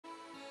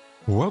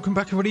Welcome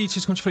back everybody, it's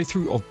just going to play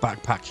through of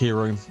Backpack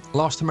Hero.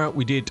 Last time out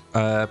we did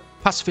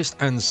Pacifist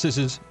and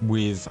Scissors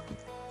with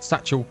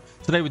Satchel.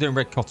 Today we're doing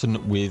Red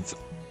Cotton with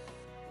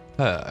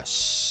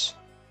Purse.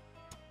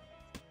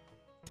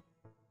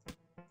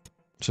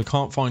 So I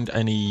can't find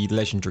any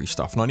legendary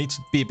stuff, and I need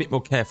to be a bit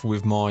more careful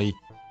with my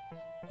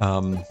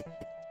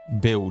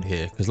build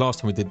here, because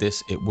last time we did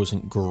this it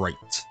wasn't great.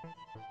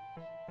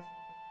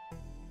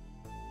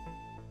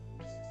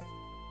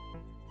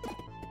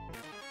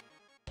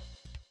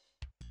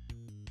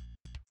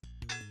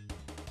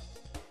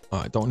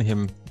 I don't want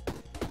him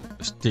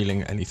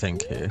stealing anything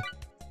here.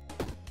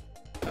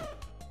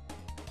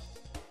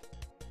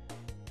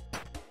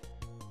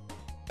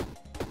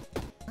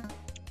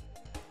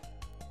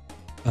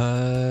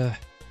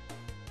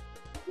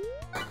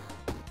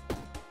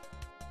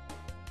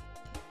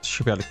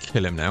 Should be able to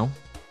kill him now.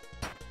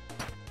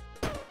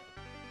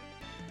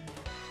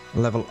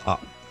 Level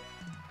up.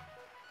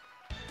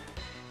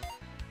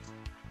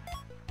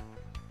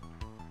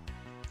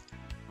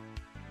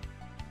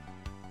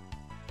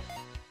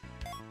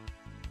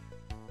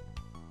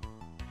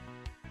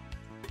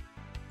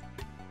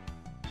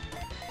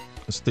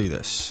 Let's do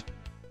this.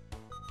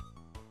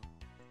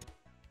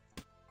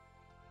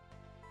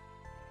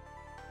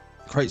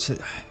 Creates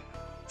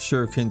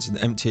shurikens in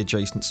empty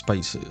adjacent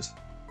spaces.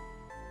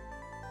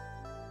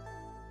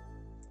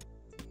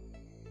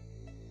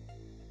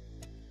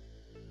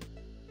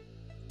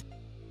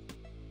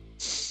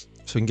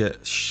 So we can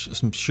get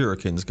some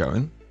shurikens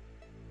going.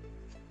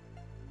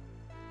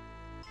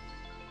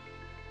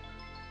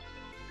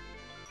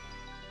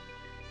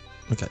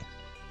 Okay.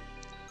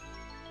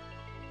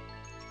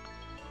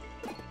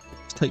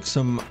 Let's take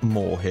some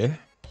more here.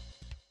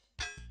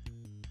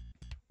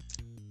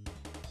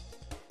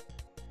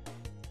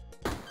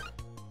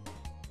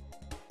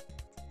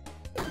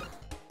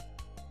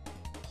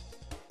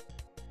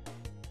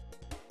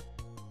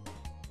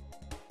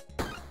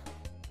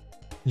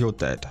 You're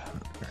dead.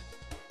 Okay.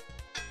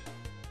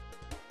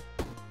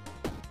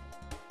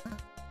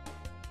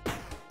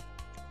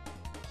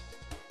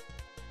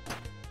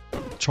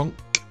 Chunk.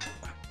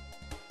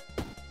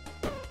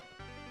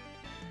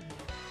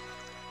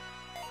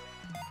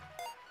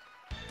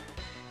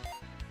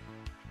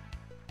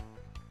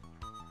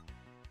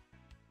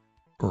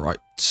 Right.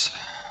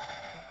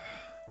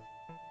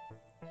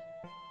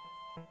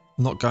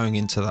 I'm not going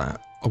into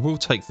that. I will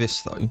take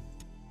this though.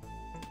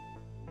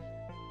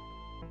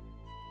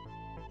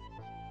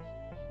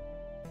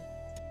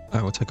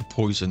 I will take a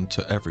poison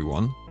to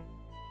everyone.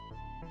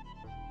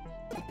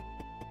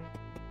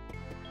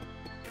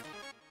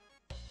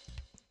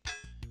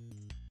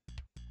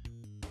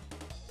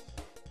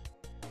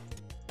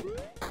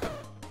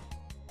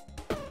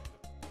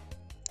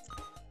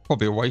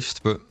 Probably a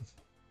waste, but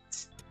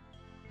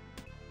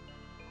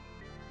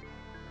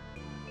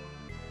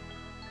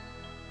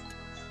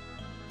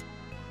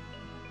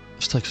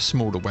let's take a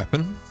smaller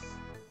weapon.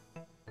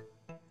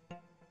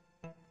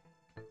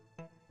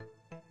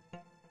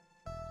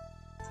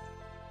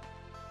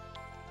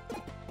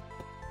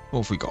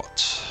 What have we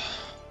got?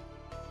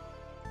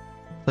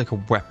 Take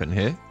a weapon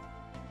here.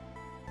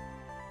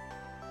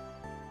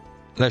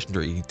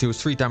 Legendary.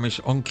 Deals 3 damage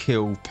on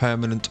kill,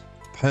 permanent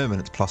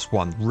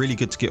 +1. Really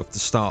good to get off the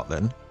start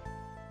then.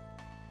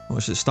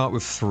 Or should it start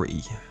with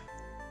 3?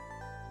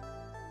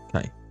 Okay.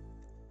 I'm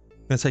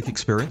going to take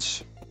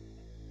experience.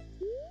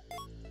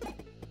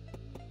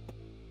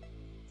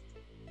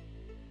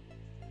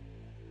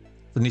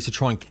 I need to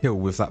try and kill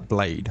with that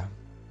blade.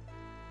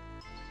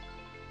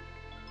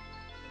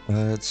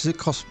 Does it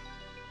cost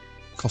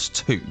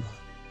 2?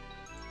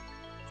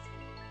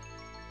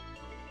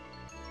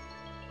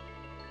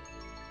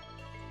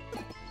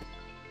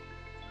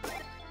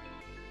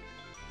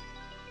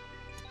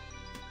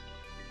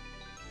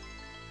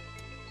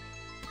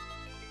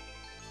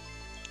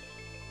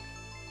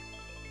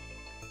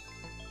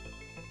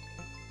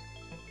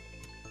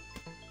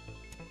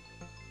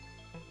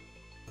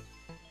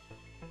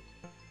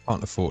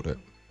 Can't afford it.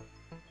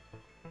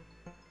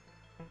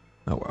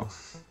 Oh well.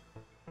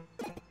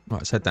 Right,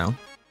 let's head down.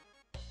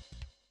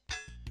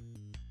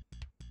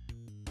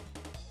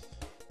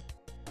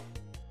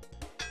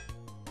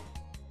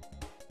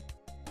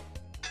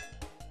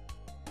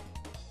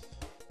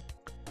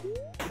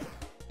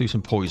 Do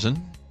some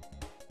poison.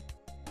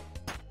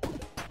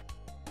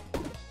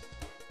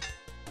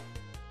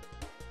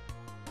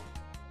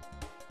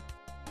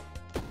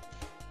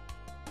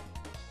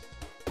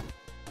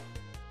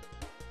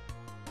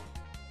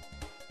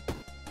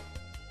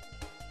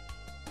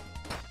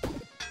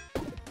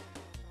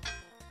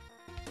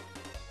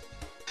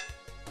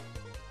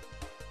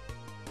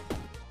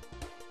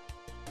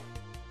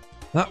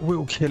 That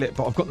will kill it,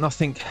 but I've got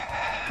nothing.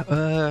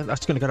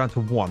 That's going to go down to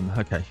 1.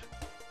 Okay.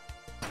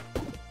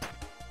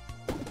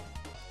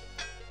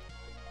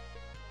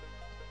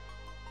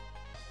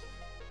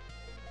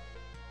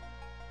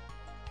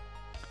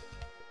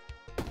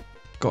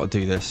 Got to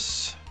do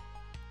this.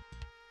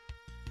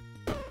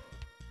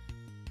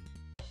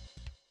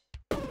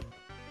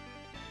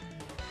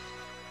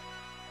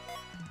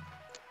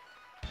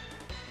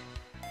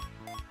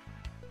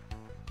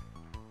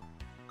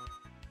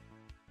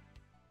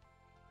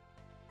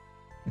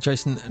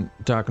 Adjacent and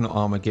diagonal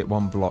armor get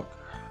 1 block.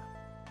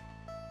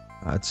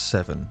 Add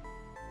 7.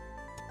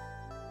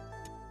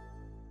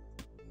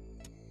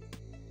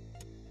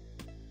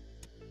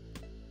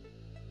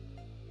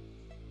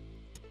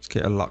 Let's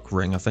get a luck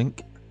ring, I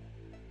think.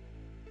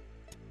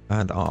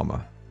 And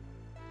armor.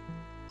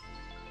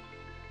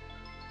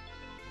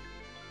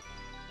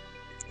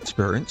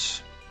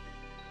 Experience.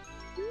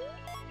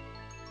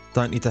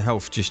 Don't need the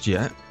health just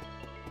yet.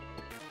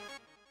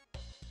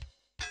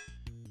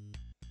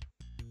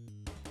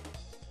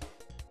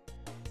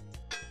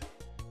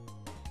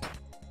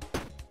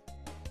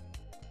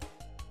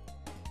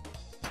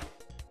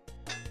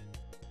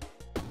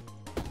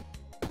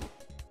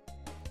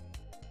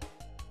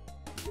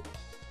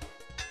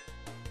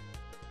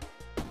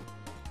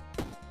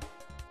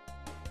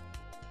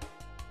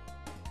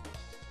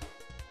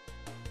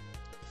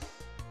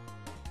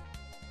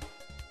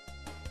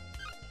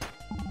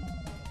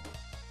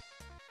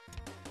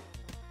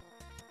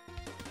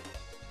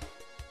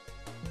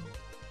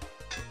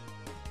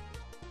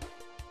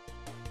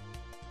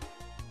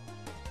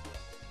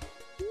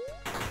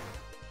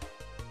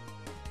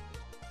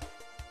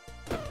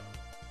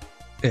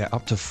 Yeah,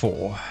 up to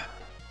 4.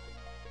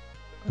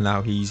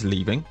 Now he's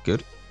leaving.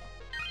 Good.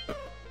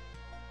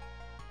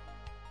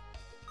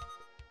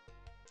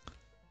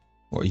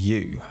 What are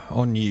you?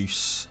 On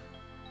use,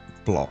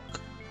 block.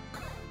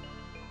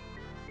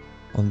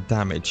 On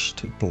damage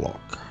to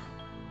block.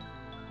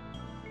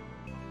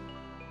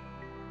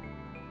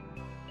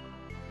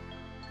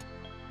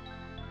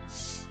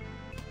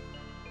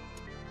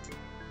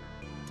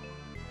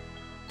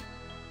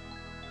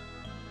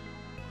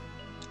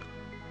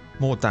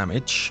 More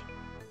damage.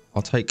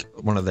 I'll take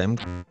one of them.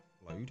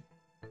 Load.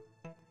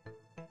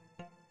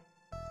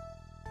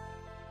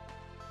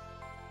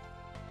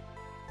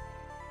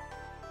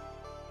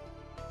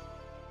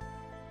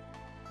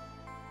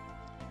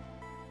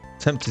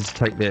 Tempted to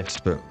take this,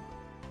 but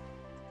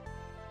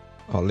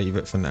I'll leave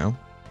it for now.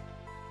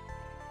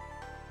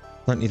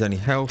 Don't need any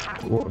health.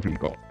 What have you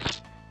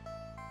got?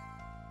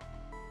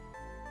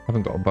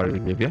 Haven't got a bow to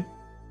give you.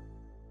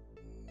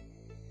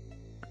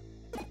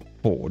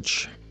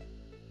 Forge.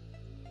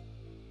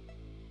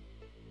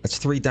 That's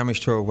 3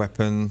 damage to a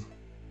weapon.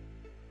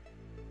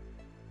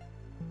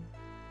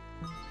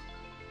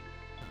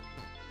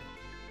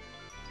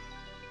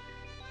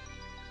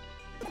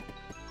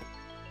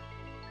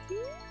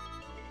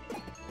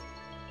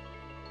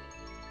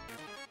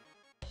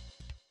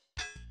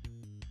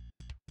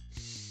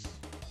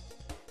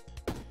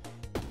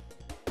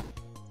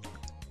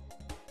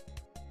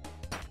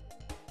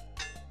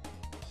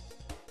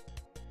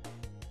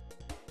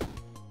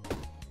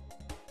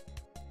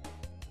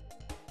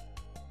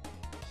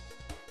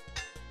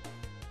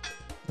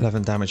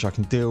 $11 damage I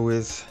can deal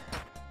with.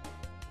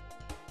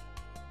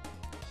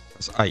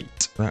 That's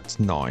 8. That's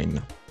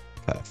 9.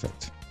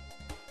 Perfect.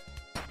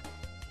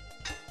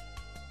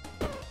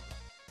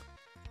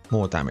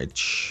 More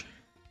damage.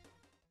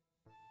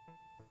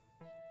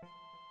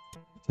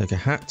 Take a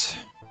hat.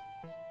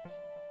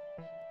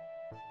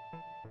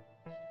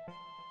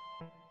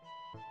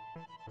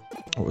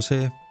 What was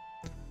here?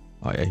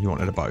 Oh yeah, he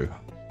wanted a bow.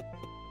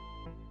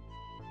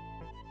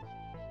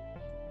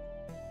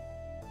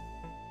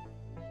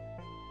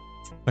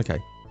 Okay.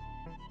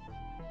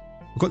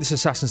 I've got this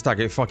assassin's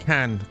dagger. If I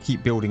can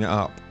keep building it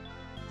up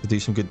to do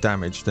some good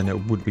damage, then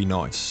it would be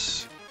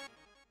nice.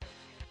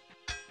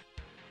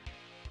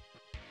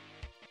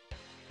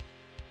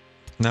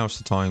 Now's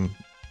the time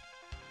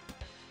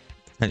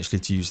potentially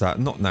to use that.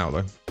 Not now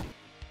though.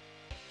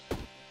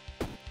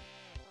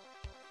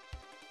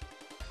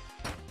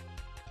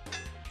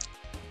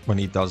 When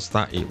he does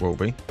that, it will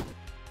be.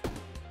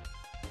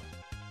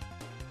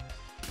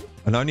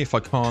 And only if I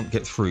can't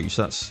get through,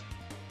 so that's...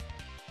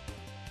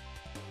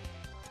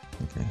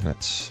 Okay,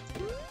 let's...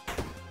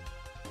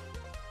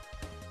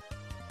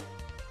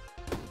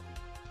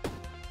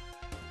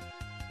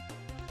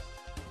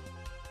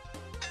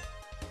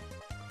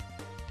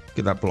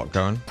 get that block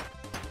going.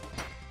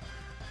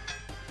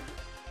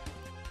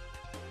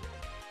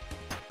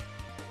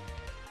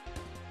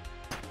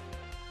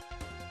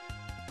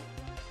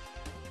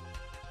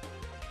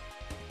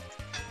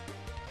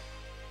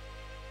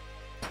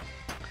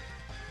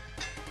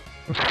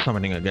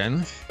 Summoning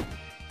again.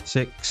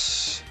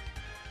 6,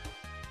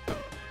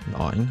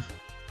 9.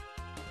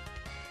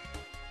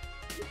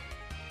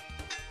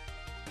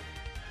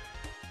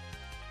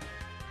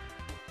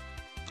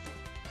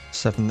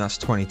 Seven, that's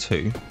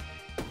 22.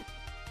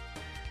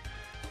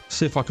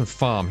 See if I can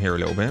farm here a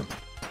little bit.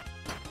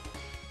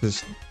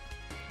 There's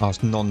our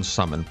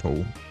non-summon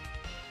pool.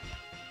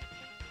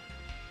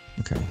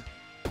 Okay.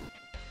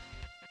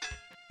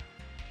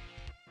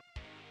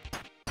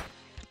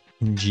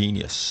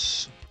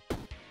 Ingenious.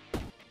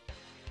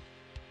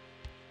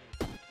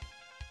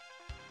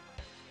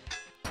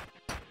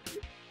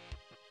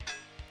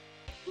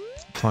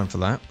 Time for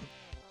that.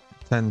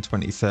 10,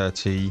 20,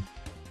 30,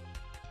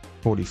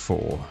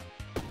 44.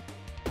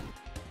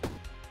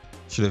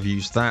 Should have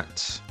used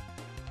that.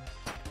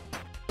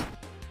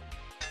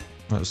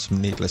 That was some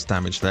needless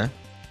damage there.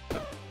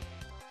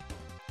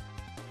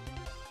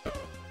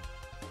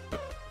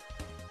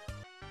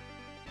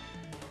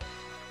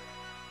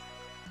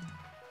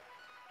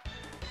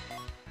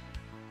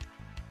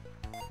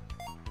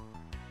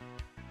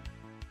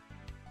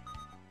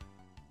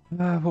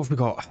 What have we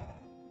got?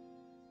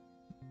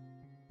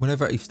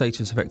 Whenever a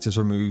status effect is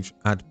removed,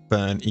 add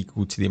burn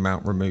equal to the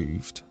amount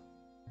removed.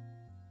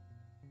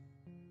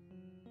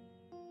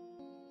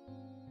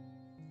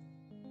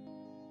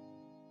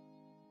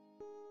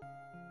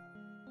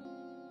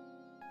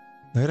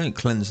 They don't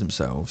cleanse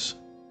themselves.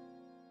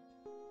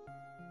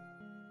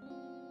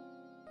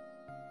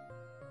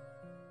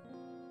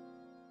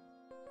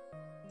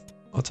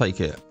 I'll take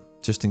it,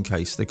 just in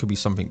case. There could be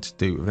something to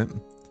do with it.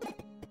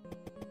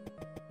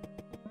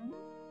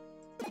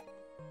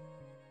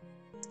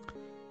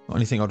 Not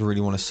anything I'd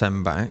really want to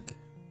send back.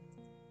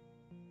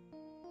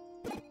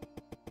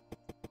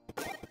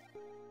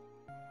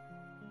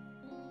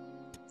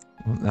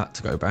 I want that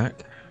to go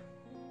back.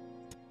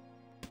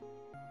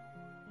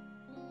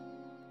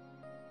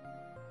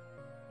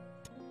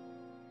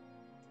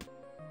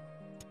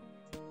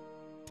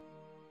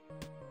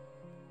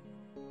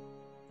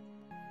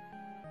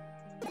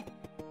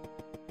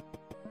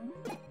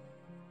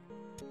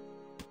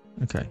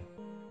 Okay.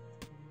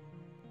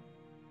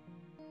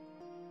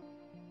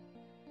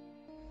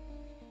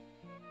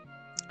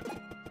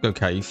 Go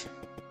cave.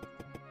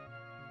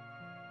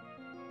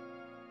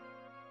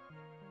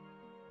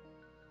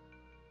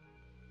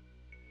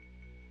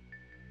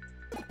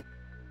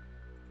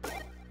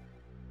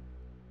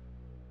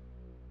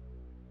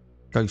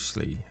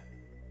 Ghostly.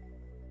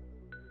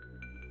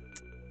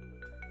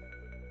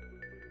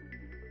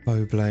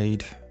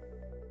 Bowblade.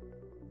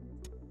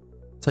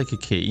 Take a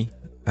key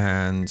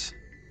and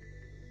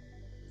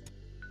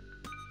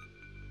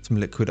some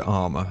liquid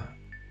armor.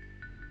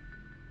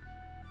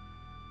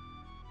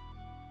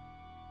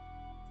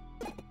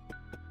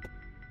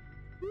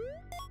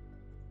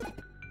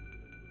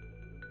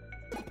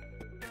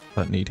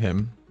 Don't need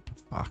him.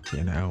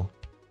 Fucking hell.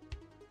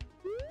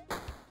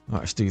 Right,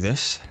 let's do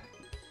this.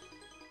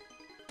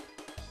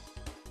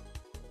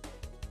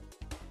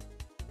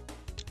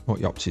 What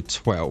are you up to?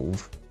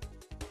 12.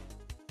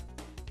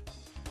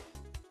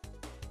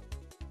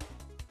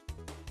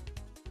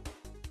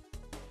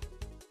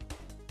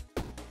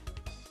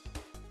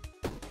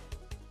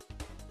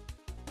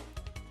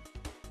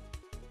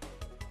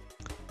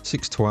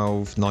 Six,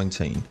 12,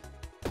 19.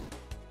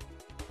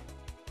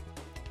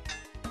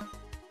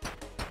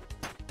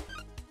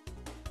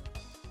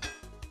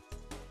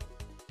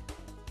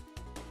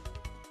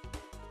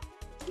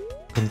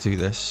 Gonna do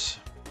this.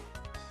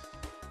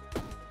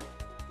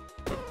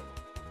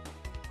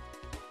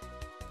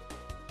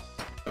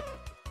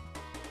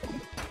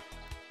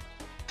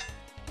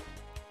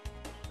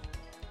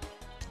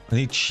 I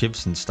need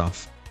shivs and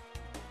stuff.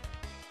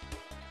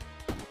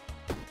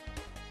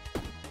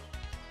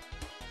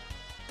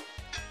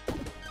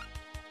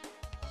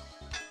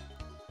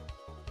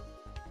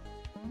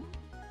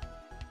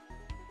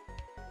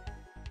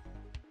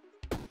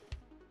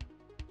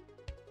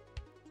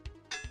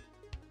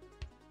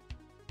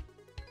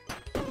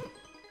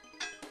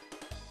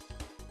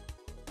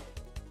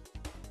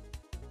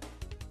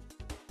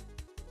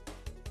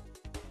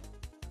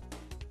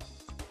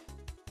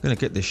 Gonna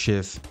get this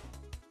shiv.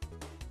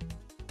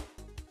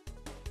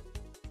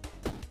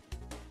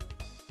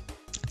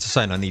 It's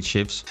saying I need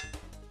shivs.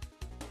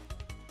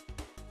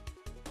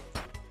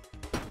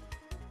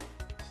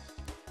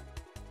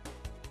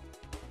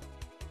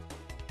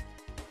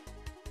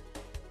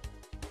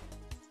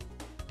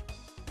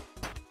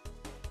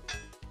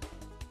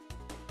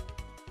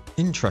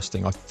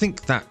 Interesting. I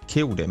think that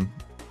killed him.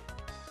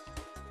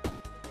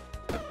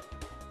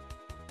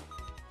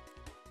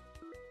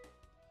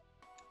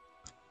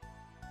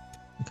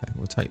 Okay,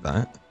 we'll take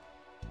that.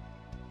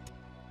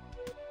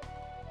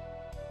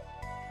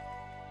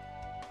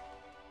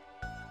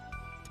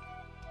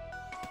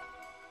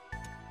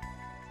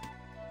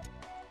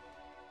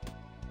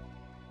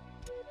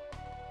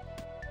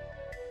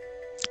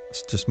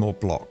 It's just more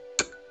block.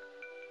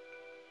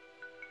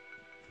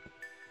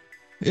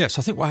 Yes,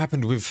 I think what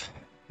happened with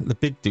the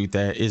big dude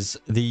there is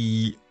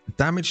the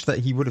damage that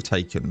he would have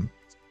taken.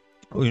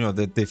 You know,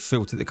 the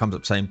filter that comes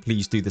up saying,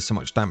 please do this so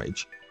much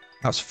damage.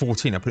 That's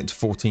 14. I put it into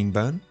 14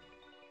 burn.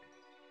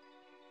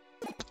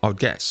 I would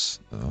guess.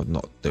 I'm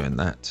not doing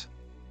that.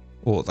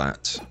 Or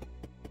that.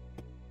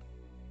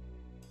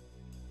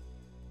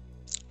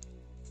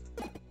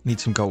 Need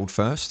some gold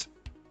first.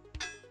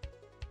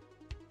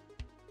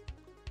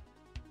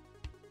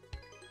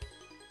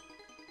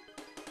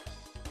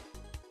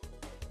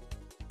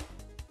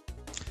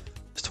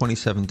 It's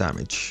 27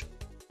 damage.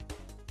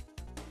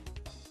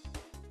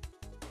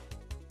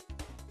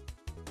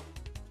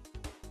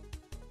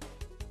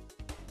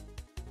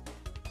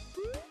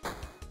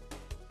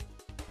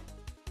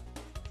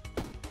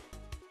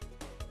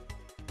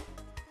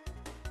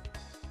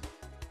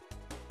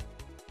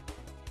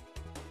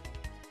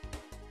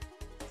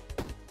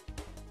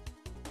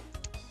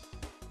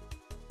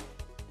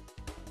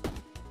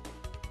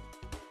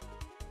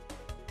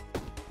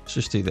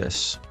 Let's just do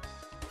this.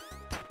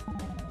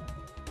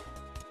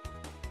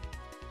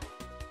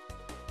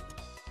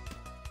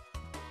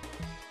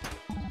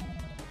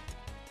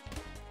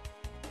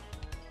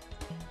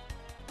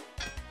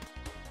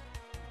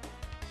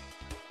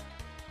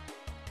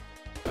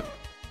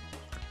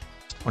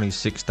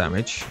 26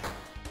 damage.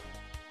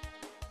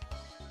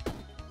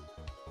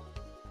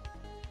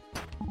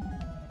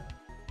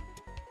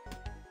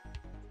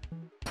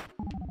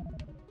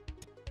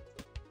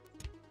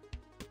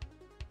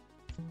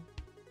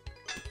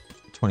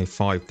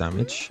 $25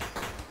 damage.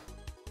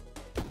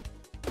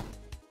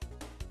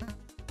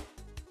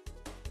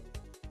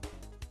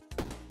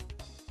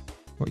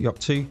 What are you up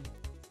to?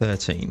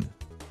 13.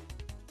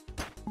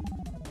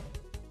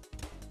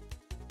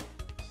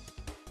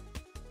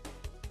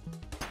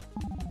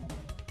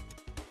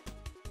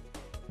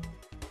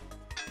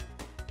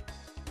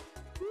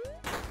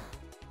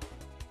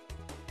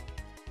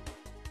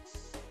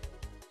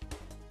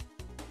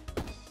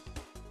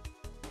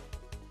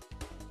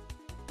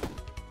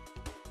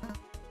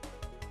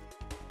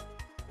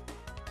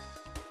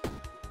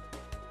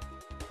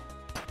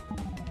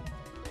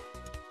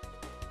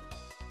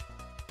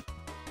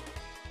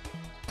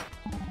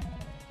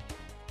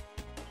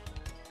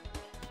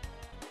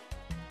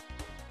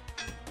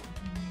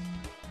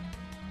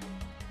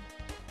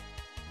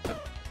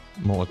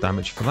 More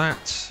damage for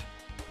that.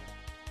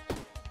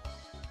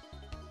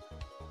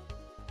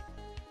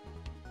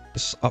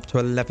 It's up to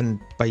 11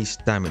 base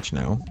damage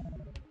now.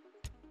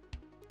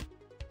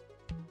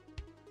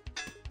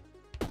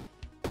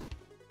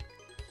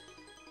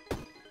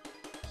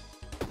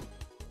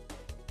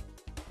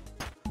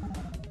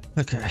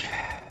 Okay.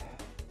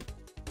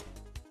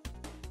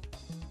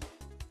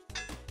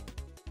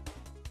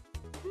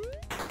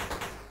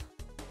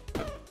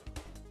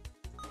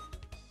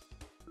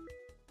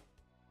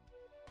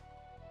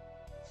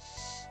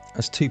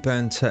 That's 2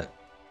 burn to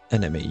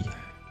enemy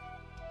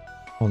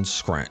on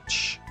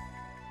scratch.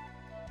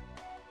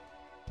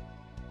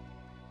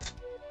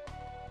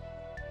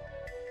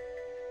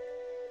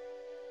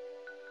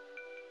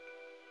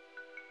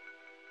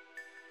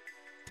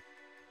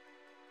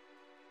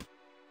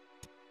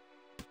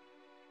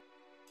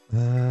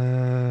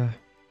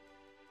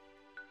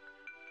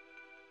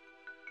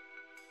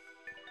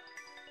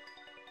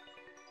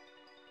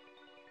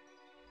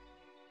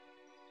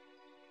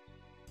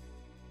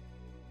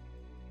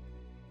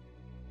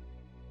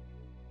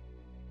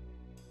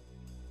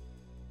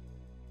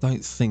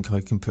 Don't think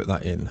I can put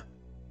that in.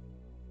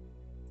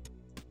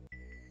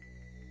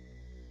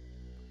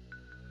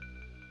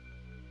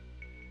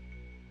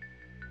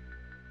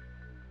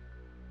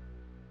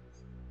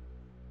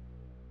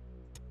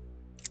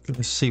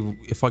 Let's see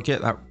if I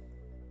get that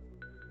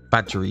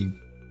badgery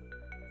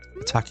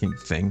attacking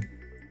thing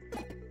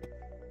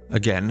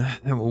again,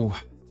 then we'll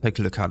take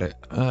a look at it.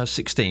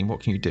 16,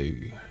 what can you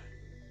do?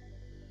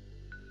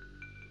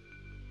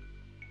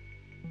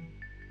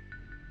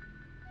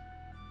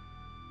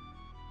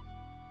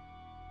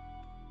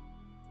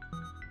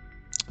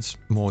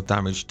 More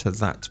damage to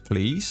that,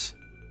 please.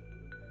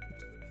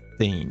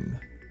 15.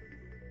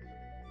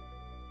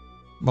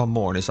 One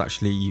more, and it's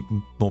actually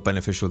more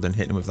beneficial than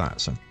hitting with that.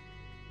 So,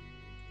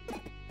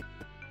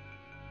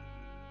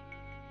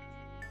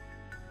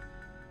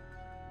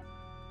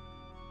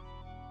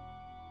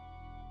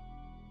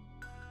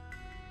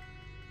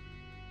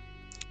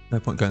 no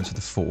point going to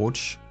the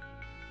forge.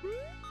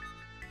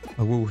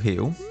 I will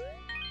heal.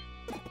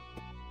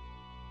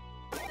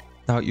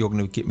 Doubt you're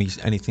going to get me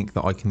anything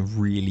that I can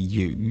really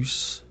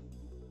use.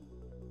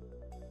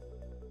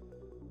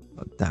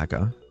 A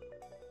dagger.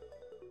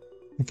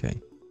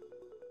 Okay.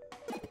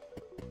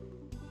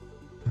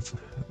 So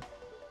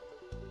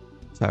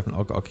I haven't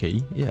I got a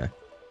key? Yeah.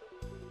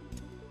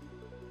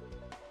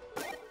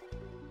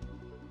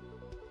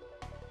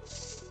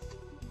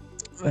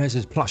 There's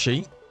his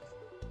plushie.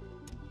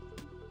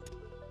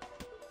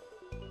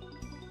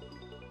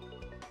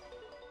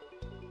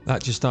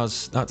 That just does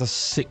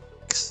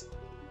 6.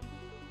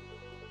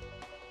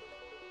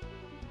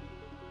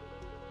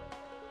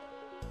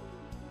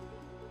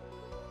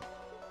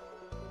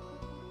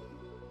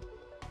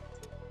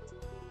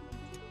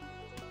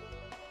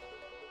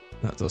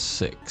 That does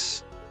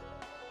 6.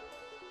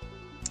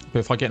 But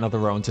if I get another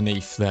row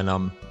underneath, then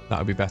that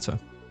would be better.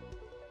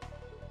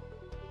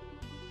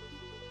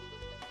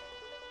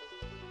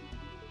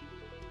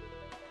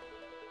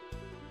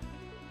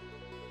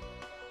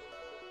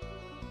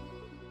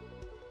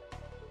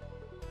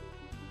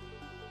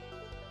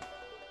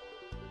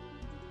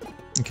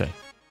 Okay.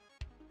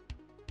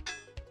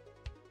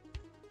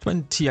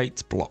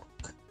 28 block.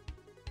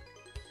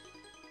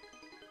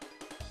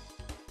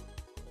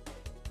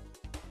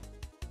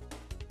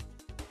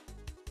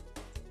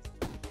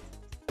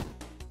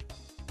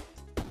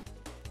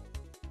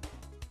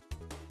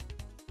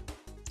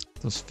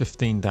 Does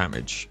 15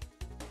 damage.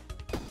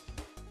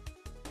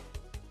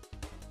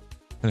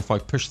 And if I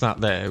push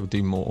that there, it will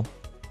do more.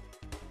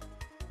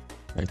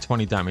 Okay,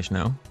 20 damage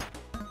now.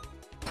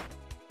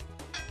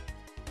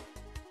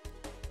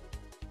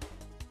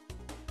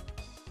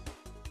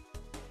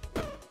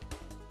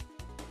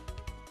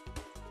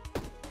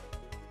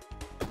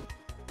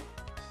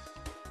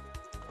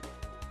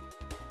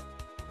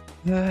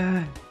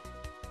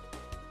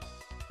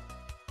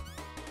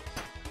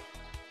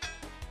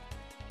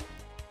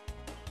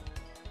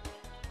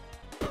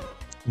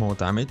 More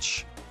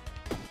damage.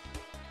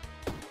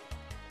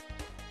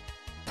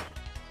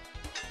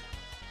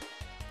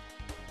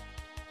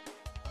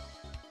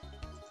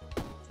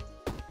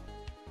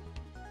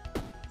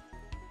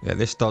 Yeah,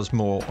 this does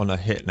more on a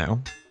hit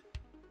now.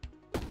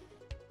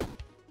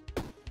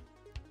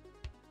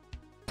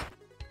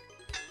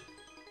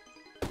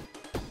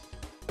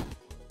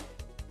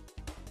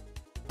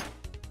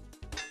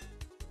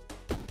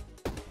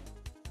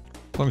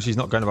 As long as she's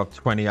not going above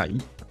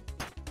 28,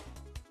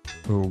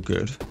 we're all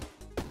good.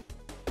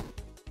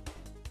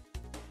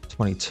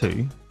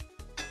 22.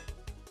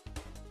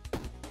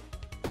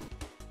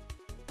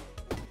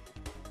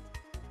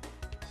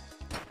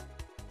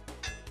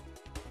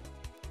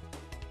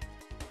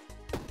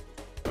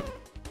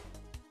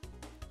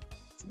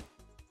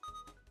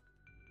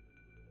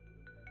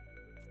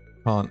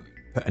 Can't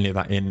put any of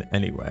that in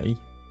anyway.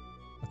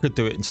 I could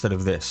do it instead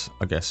of this,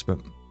 I guess, but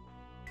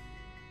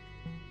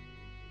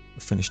I'll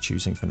finish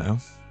choosing for now.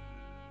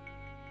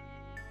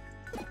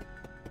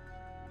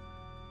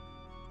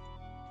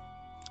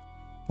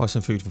 Buy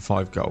some food for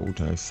 5 gold.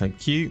 No,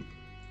 thank you.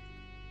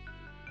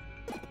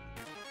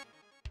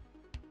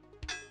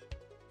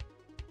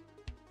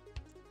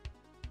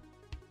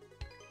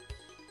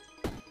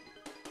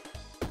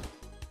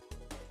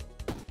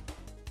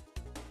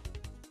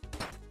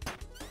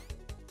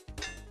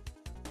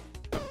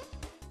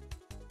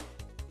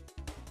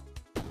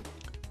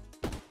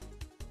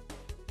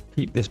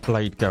 Keep this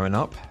blade going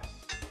up.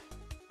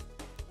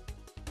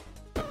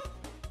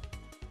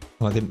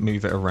 I didn't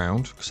move it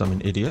around because I'm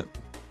an idiot.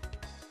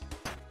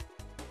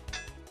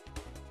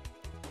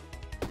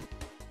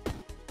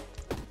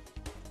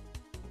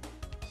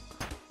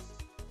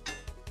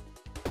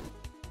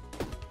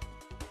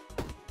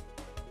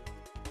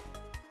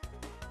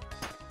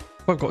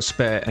 If I've got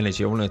spare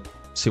energy, I want to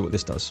see what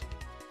this does.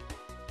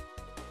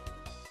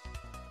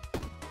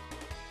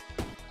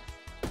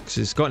 Because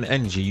it's got an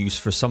energy use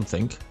for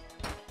something.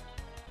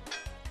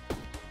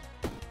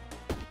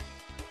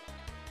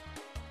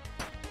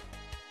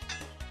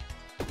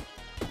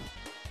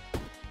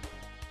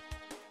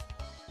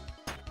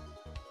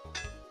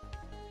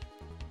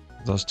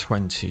 Does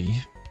 20.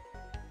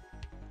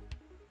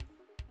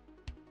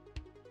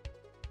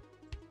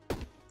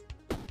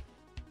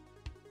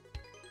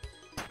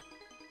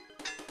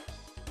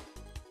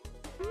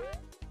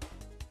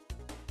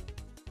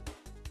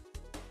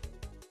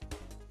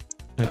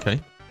 Okay.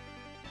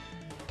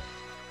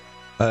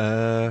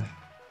 I'm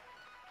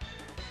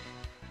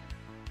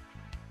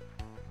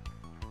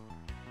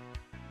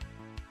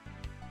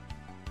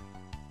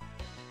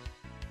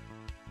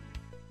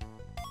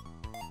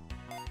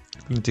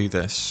gonna do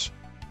this.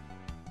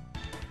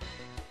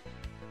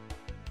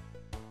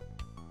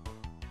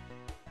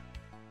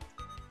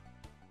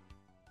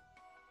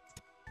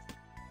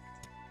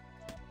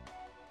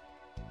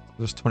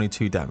 There's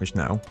 22 damage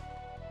now.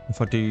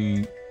 If I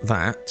do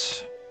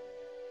that,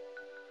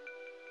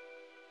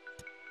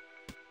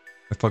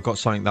 if I got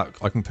something that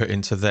I can put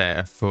into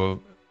there for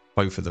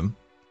both of them.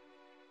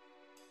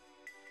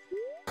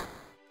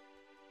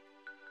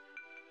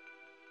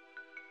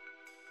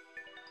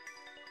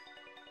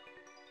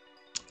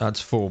 That's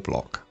 4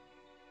 block.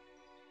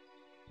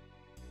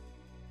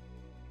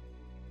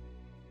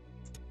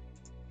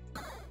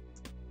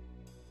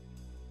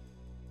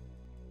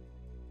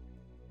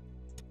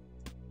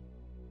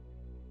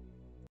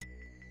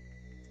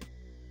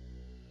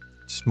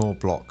 Small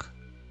block.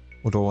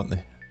 What do I want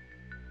there?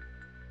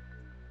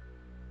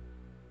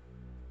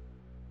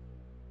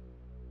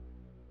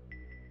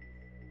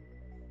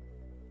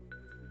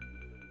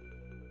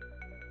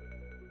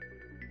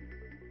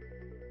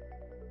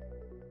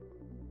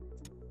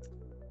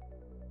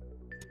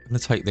 I'm going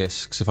to take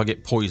this, because if I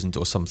get poisoned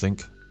or something...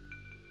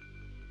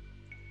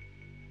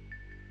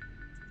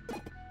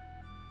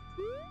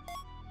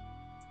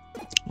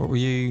 What were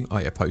you? Oh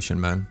yeah,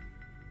 potion man.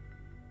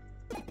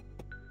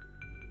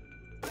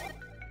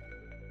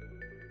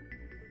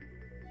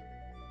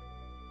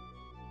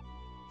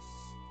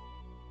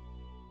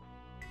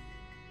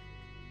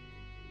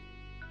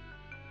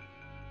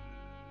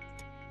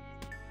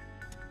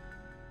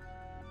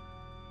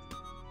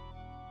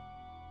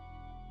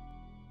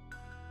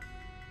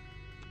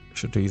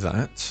 Should do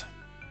that.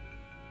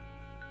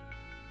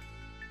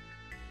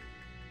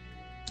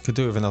 Could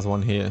do with another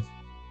one here.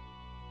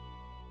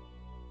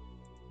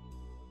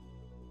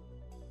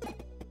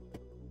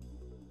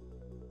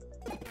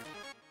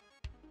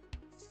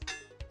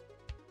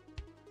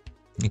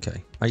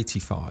 Okay,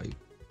 85.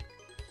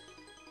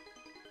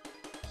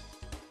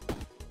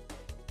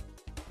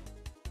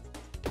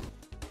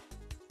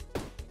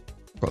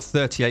 Got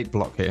 38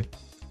 block here.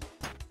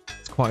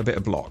 It's quite a bit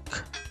of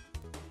block.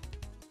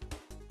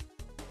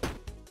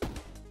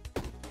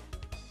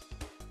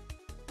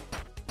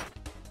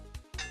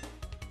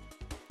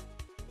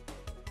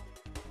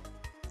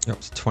 Up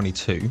to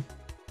 22.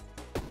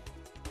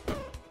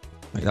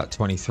 Make that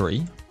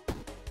 23.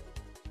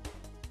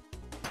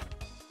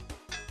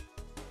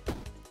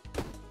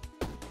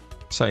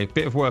 So a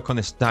bit of work on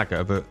this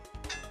dagger, but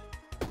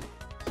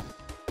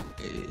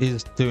it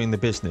is doing the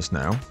business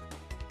now.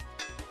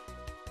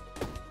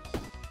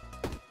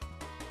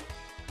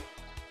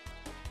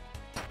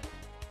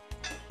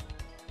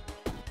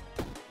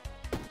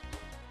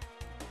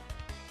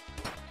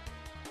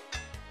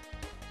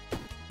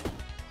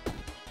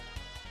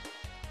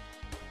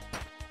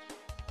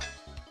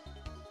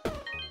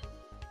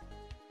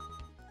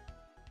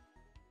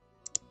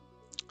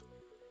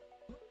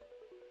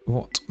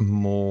 What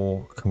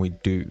more can we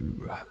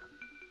do? I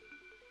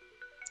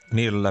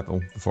need a level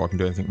before I can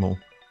do anything more.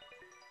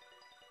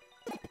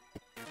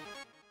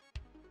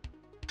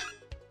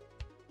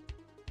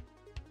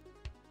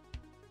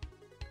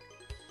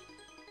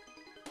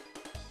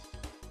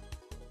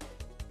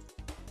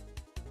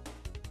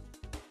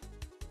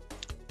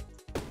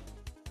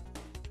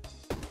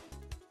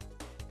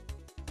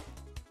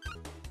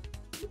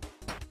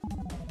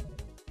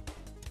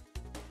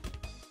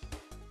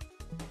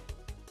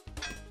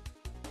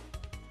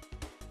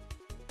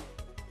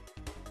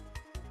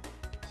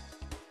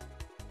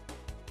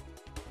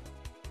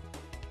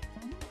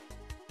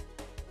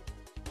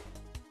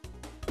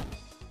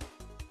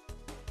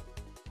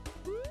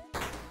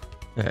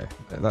 Yeah,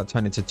 that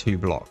turned into 2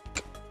 block.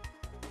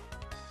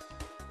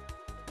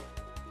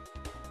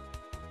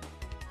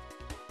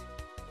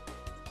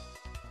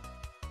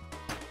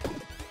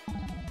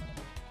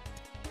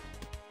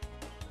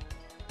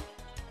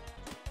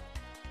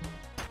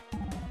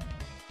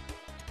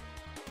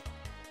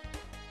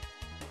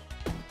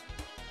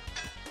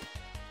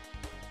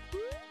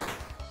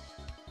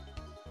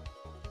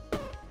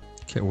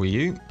 Kill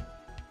you.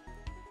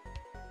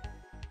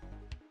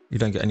 You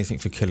don't get anything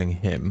for killing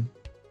him.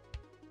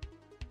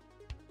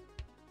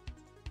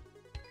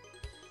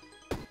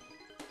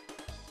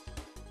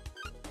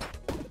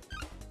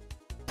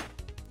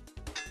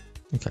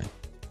 Okay.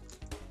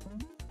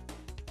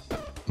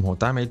 More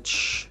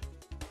damage.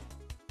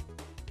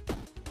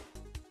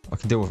 I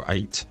can deal with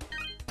 8.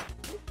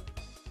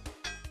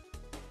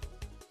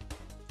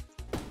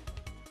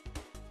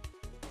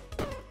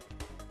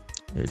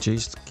 It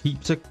just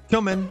keeps it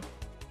coming.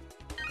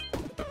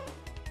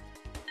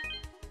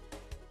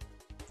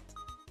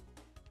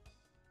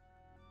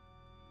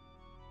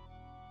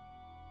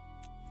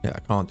 Yeah, I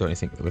can't do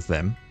anything with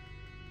them.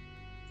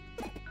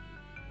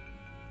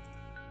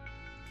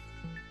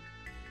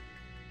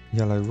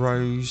 Yellow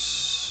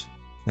rose,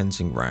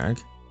 cleansing rag.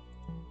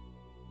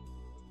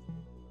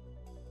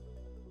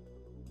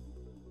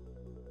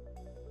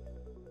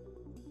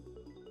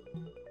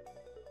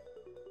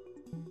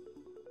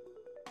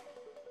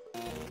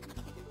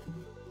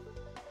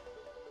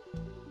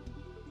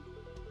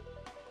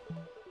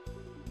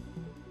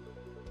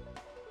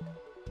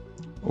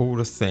 All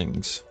the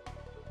things.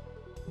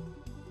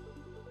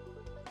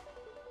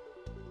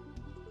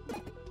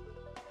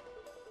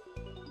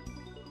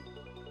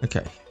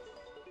 Okay.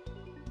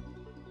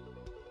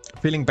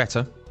 Feeling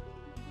better.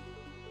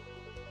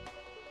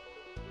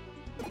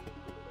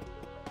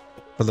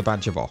 For the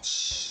badge of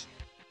Oss.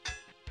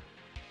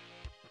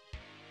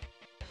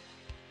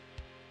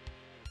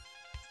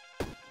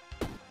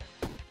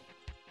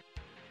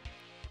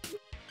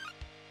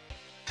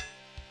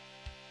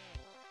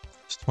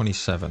 It's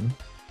 27.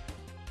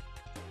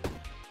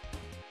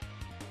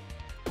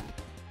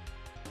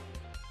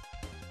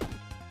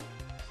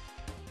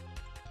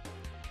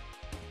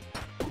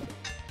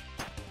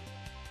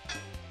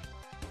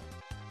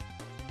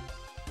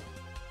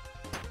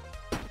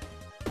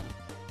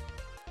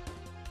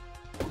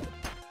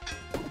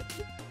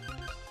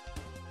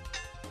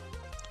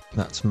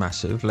 That's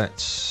massive.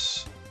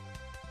 Let's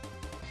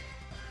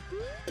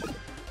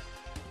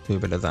do a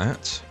bit of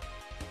that.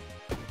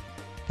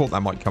 Thought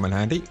that might come in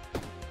handy.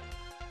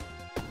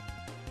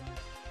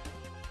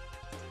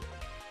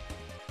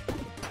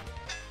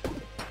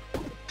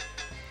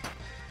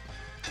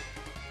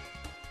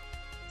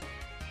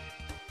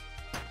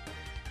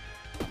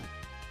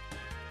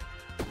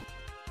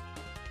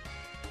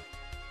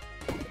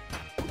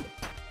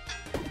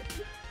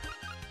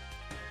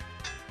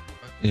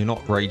 You're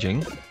not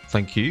raging.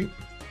 Thank you.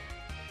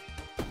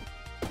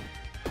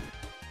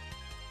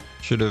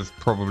 Should have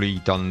probably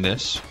done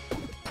this.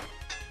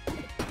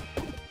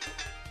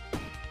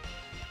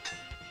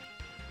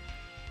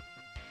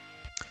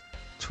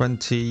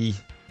 $20,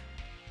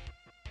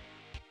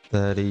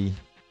 30,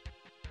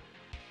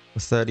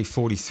 30,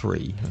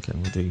 43. Okay,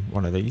 we'll do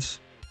one of these.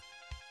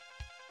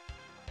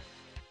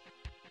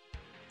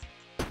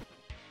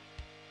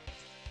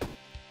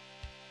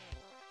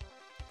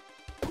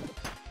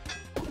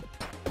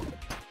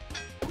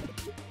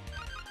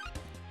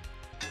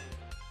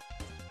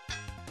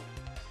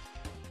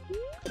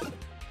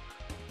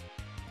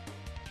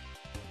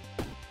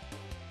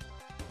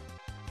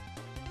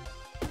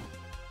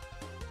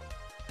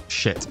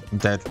 Shit, I'm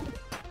dead.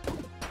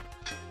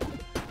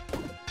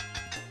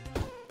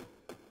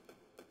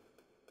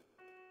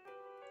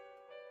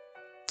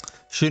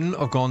 Shouldn't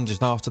have gone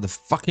just after the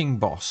fucking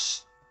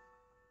boss.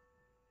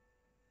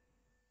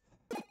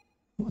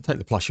 I'll take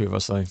the plushie with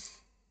us though.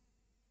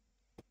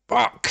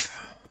 Fuck!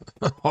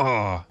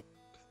 I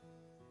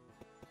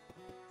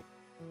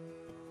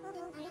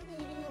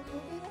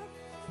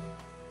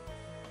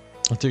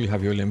do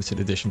have your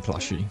limited edition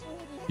plushie.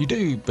 You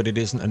do, but it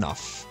isn't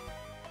enough.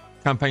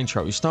 Campaign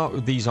trail. You start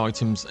with these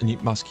items and you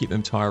must keep them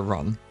entire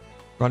run.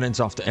 Run ends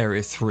after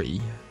area 3.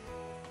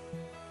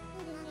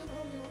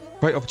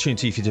 Great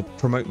opportunity for you to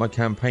promote my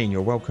campaign.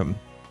 You're welcome.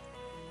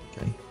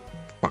 Okay.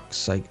 Fuck's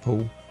sake,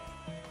 Paul.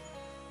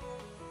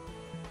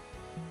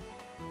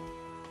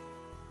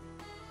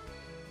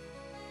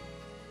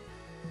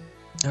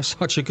 That's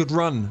such a good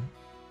run.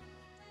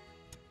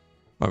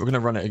 Right, we're going to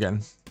run it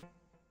again.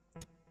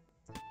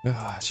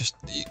 It's just...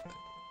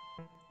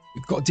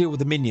 You've got to deal with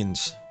the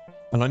minions.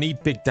 And I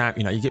need big damage.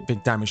 You know, you get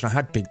big damage. And I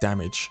had big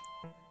damage.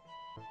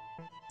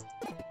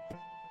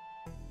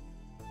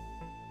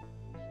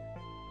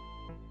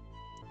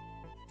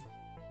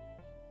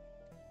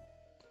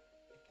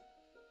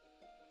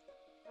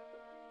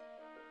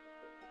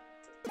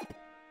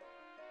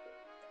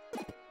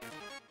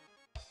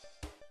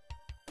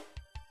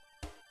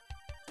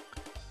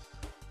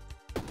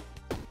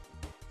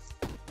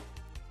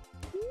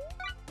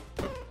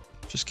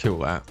 Just kill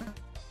that.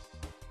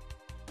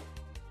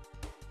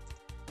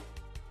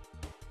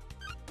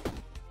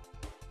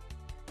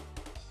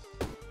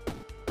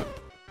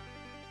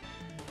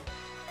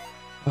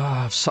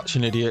 Ah, I'm such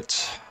an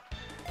idiot.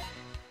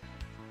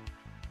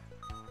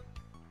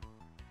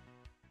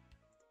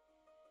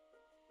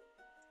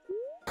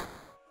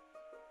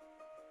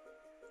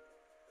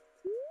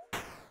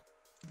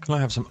 Can I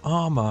have some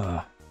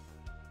armor?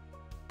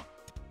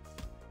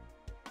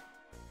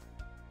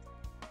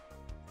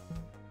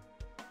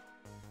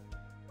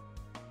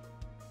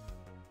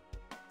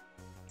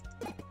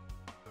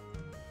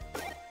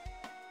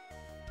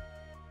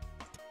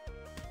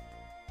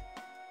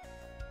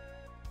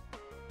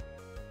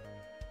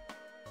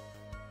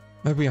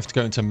 Maybe we have to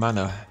go into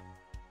mana.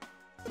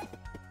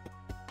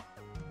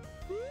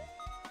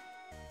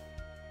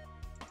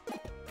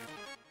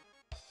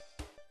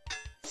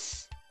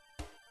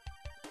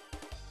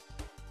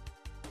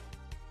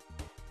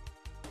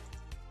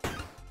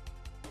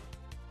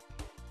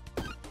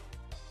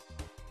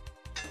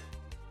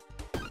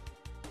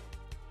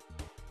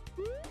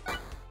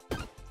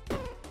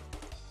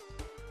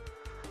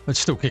 I'd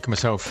still kick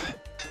myself.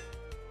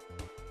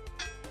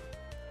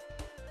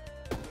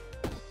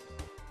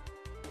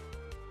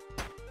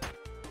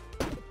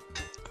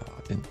 Oh,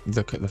 I didn't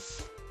look at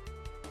the...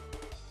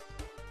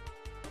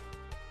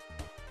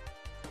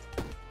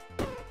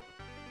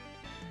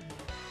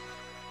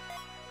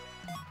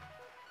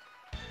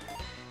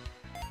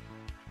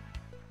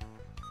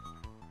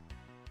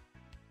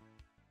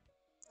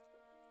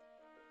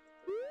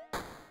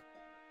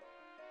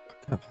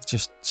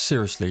 Just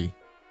seriously.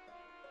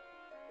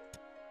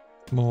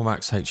 More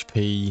max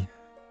HP.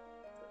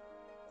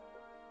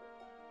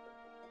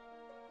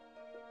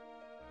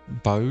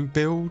 Bow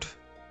build.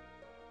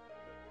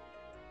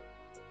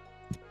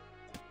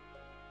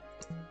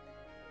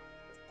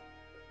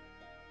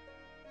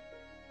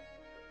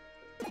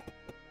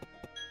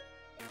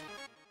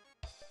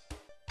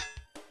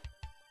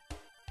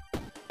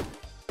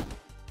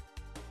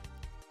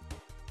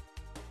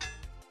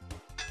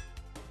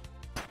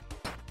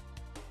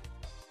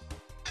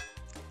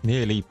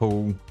 Nearly,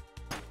 Paul.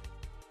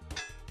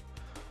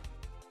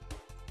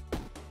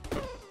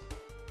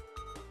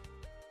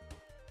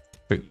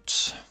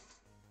 Boots.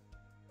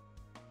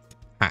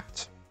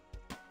 Hat.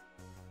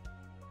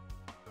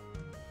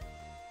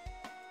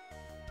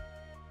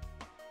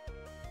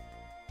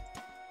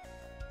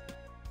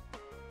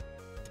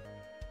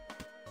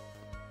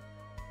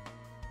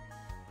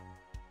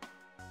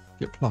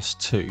 Get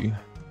 +2.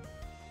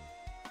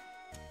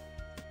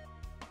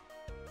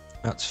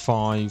 That's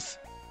 5.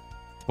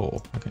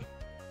 4. Okay.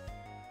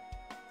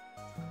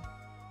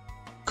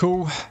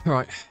 Cool. All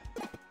right.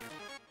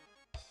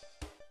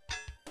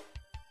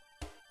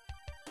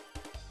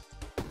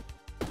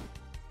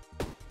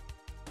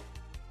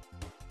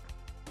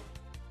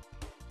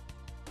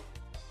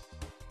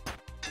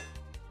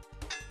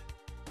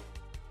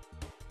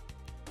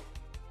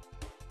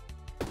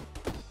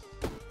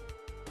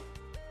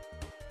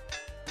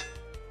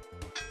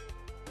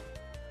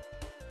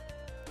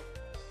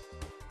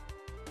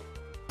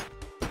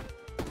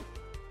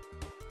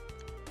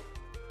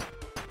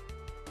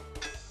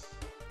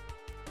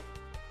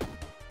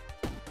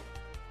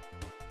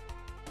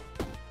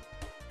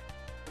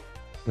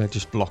 They're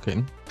just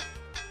blocking.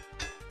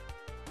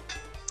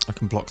 I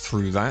can block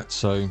through that,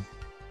 so...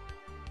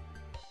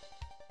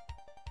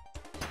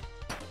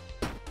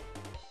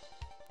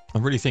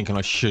 I'm really thinking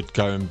I should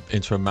go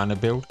into a mana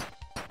build.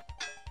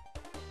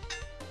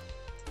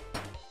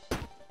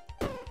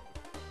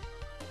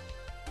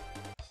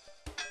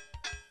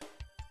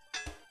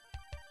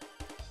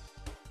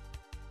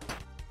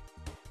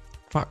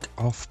 Fuck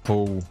off,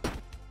 Paul.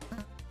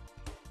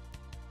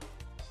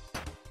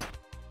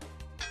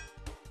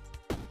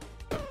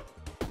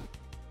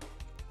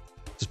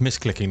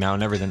 Misclicking now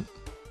and everything.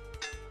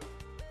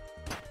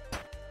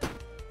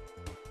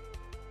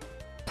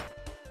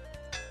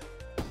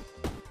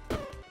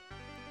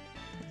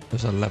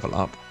 There's a level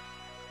up.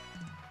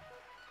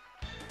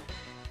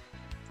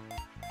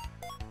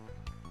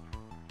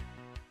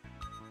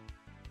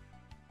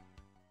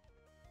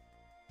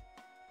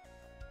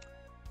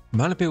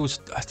 Mana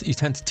bills, you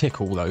tend to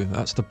tickle though,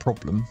 that's the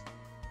problem.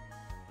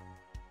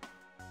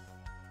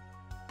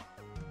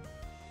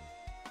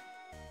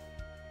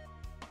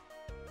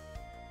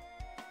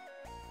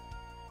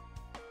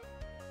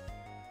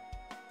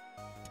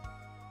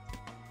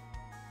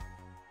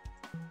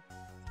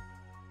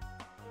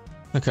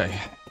 Okay.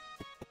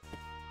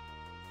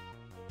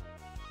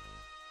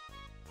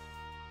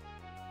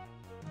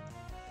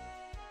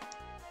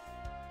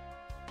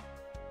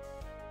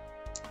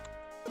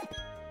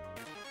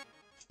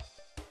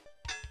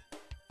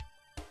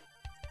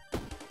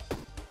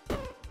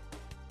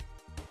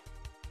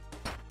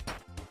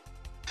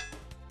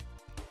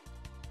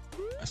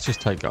 Let's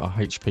just take our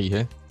HP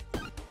here.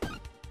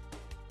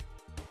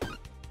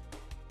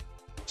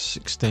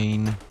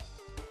 16,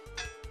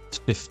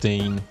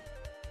 15,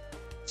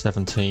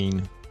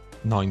 17,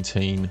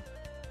 19,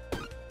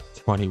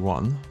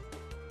 21,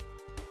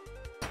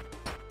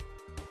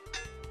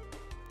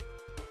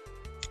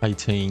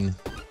 18,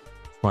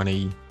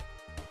 20,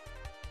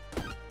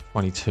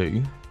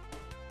 22.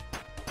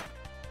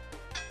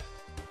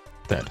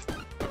 Dead.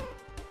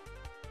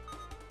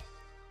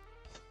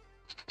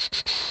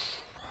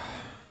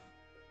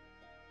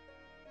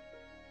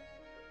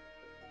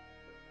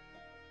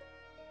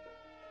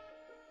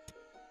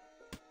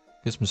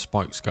 Get some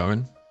spikes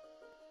going.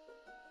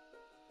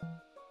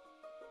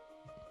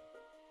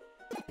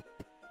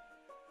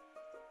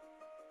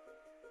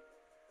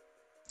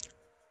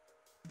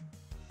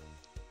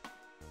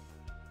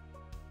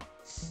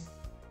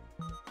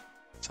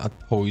 Let's add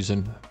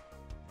poison.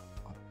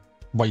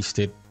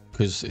 Wasted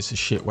because it's a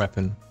shit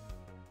weapon.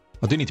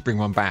 I do need to bring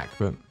one back,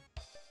 but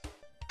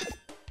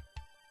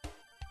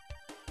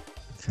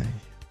okay.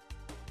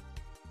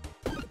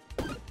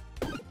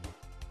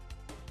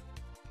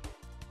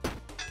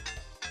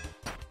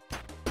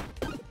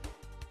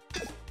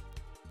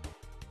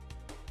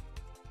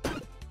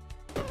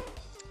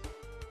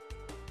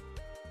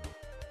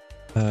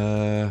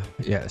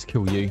 Yeah, let's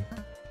kill you.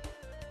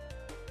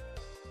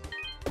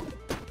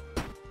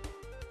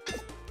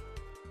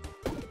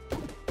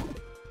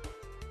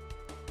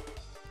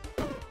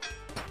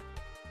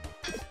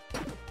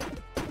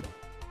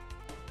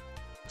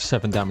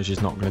 Seven damage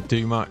is not going to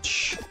do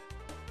much.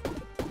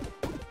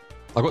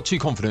 I got too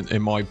confident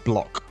in my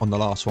block on the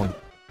last one.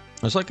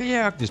 I was like,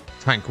 yeah, I can just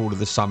tank all of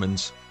the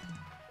summons.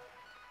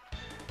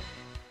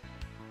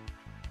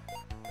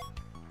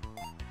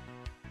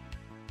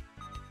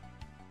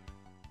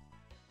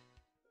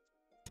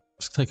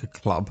 Let's take a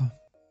club.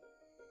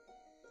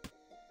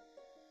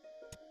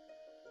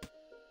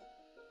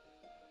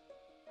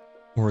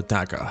 Or a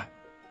dagger.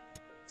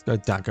 Let's go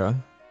dagger.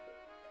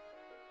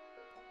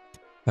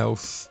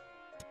 Health.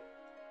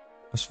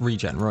 That's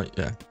regen, right?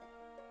 Yeah.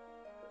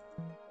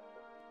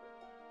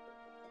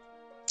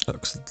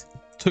 Looks,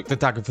 took the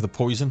dagger for the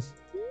poison.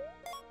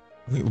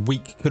 I think the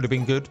weak could have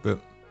been good, but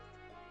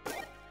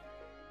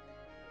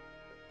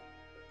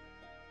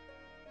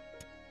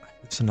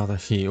it's another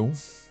heal.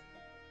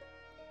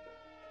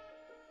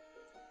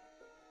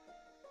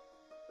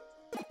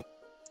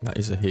 That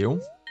is a heal.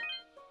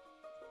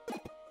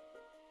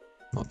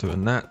 Not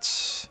doing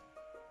that.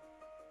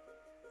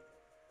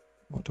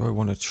 What do I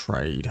want to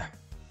trade?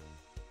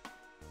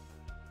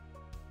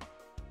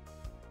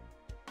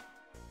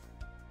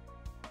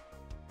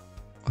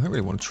 I don't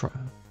really want to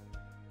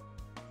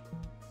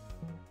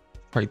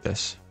trade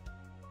this.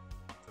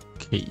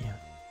 Key.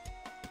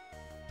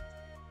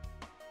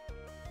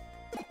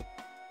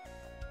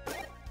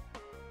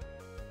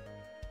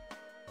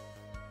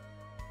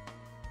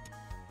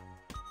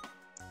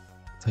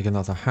 Take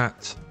another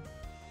hat.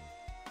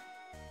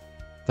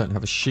 Don't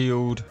have a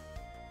shield.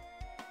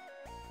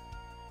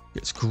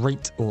 It's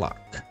great luck.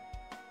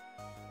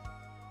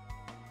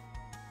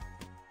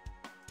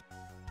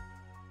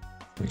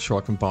 Make sure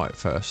I can buy it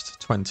first.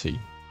 20.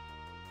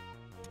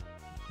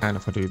 And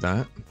if I do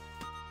that.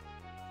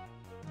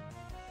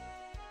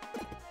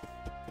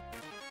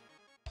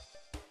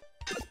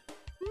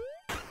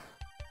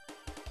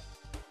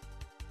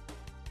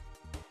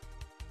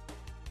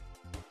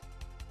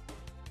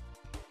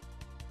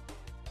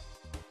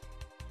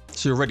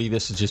 So already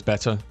this is just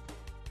better.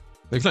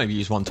 They can only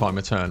use one time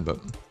a turn,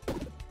 but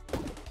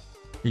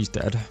he's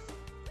dead.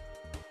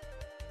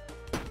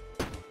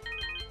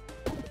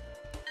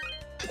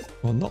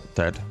 Well, not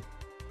dead.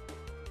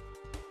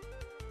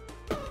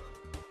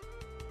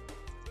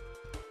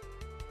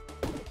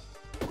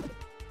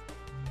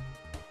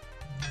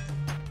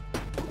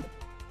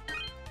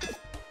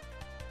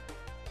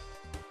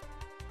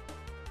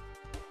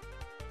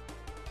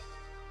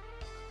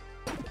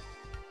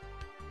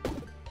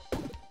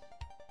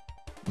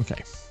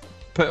 Okay.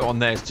 Put it on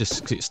there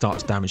just because it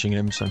starts damaging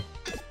him, so.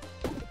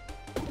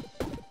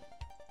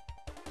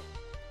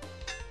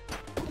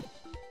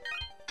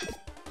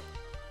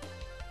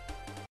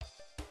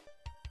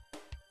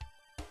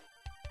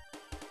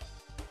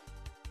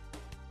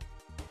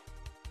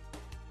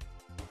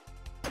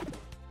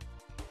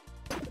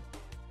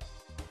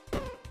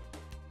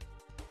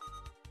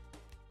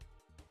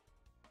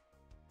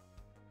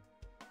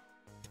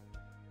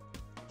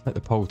 Take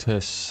the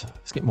poultice.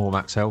 Let's get more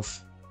max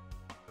health.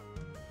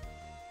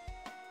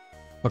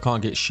 I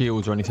can't get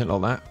shields or anything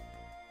like that.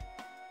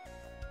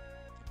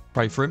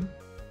 Pray for him.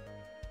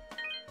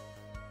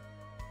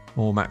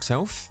 More max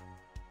health.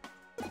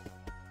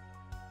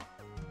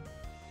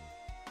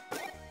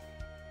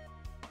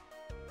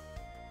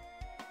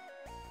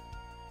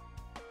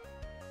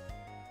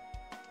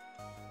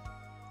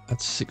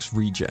 That's 6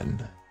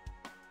 regen.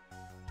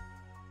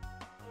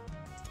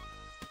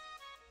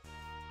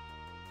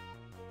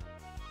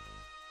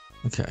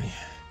 Okay.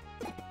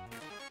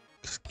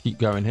 Just keep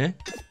going here.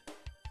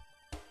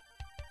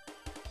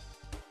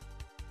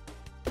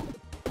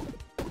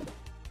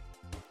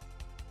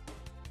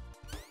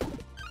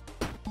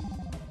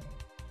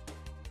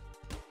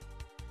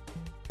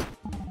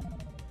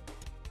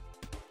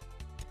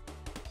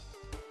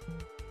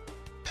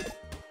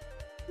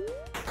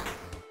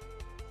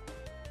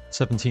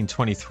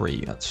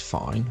 1723, that's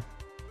fine.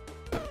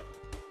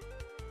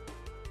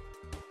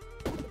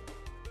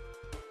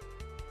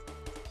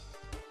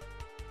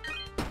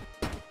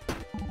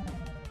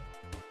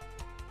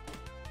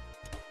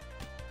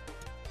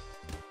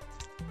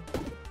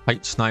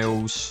 Eight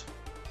snails.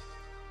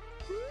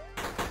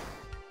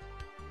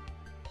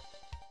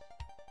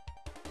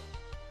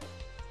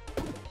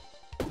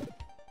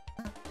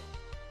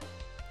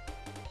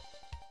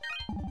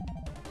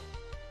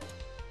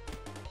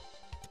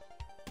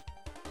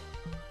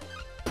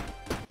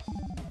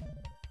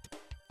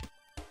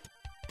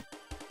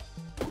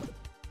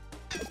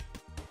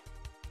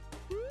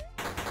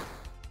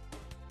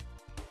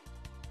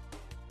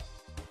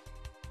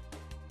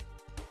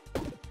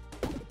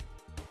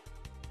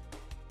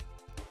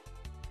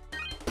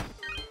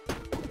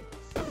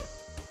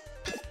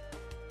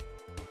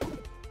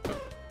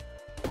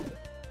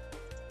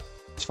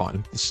 It's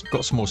fine. It's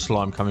got some more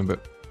slime coming,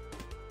 but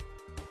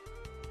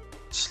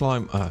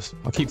slime. I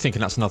keep thinking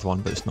that's another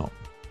one, but it's not.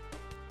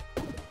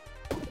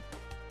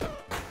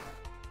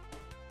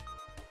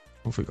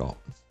 What have we got?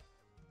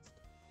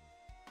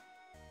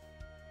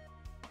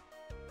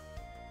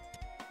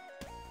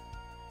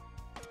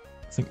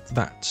 I think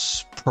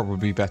that's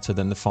probably better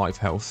than the 5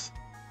 health.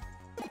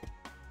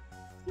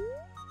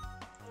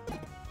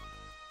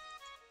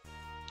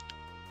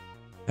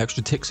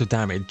 Extra ticks of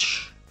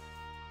damage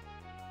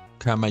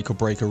can make or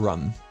break a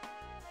run.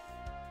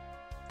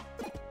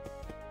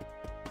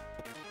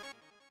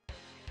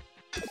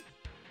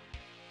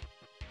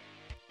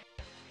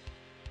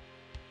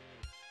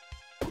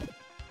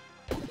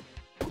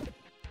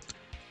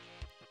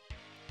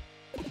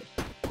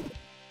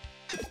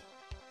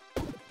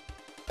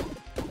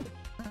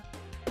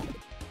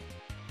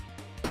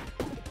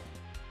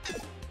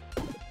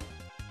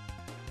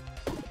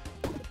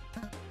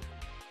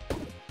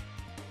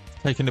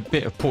 Taking a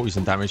bit of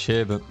poison damage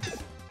here, but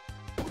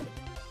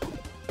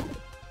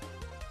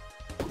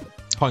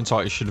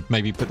hindsight, I should have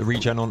maybe put the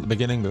regen on at the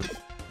beginning, but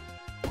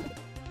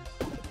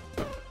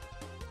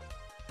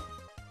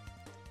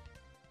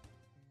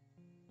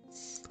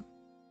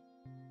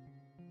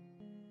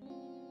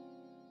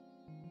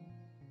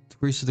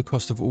decreases the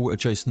cost of all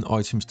adjacent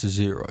items to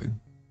 0.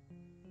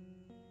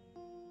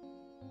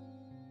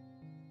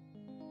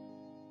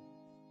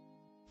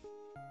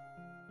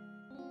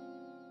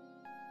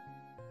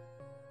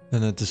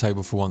 And they're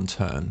disabled for 1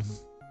 turn.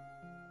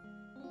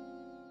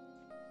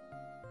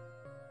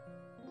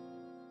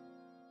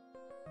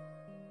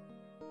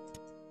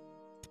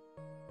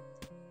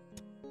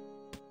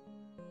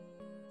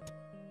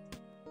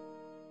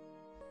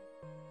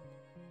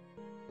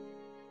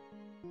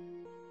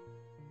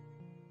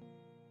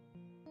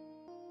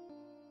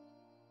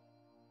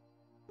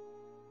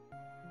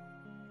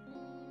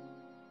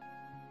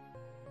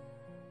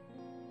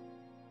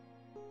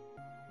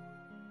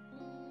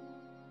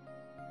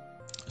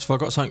 So I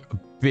got something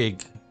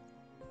big,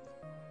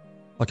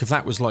 like if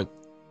that was like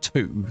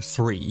 2,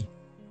 3,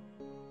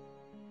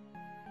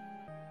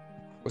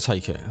 I'll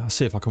take it. I'll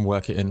see if I can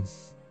work it in.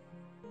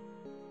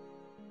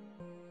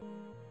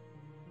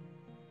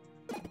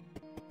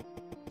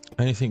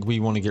 Anything we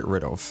want to get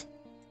rid of?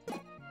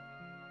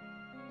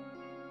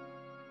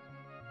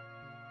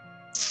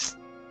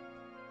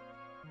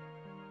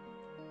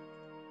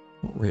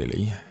 Not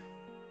really.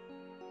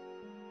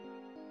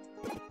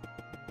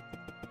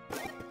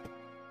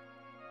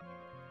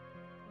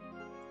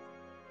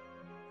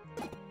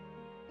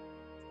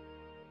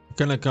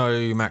 Gonna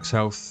go max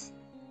health.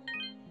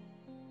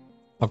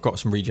 I've got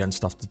some regen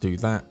stuff to do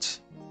that.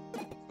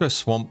 Go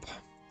swamp.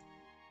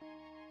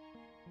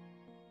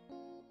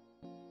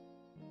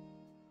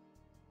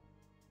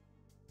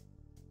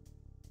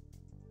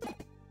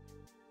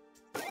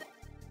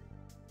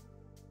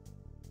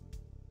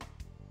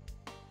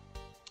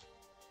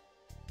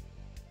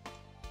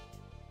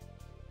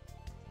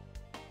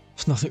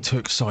 It's nothing too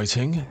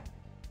exciting.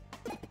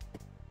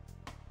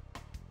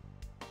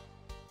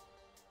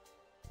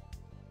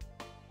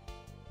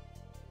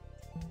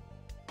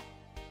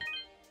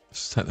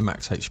 Take the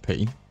max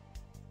HP.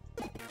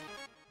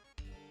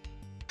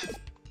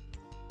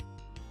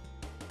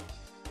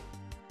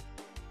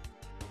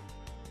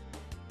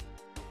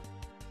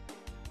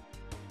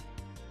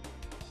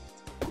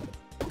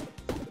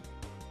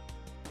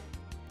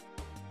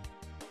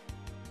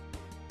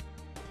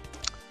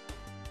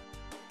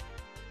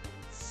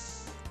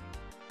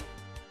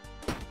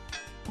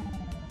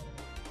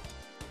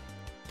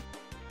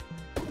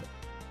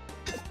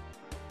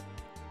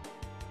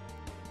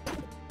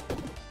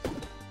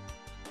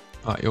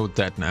 Alright, you're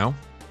dead now.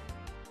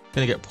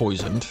 Gonna get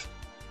poisoned.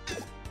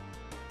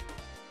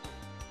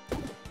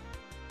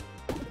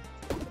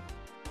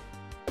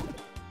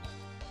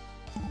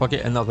 If I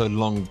get another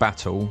long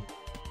battle,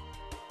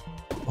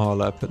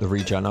 I'll put the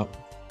regen up.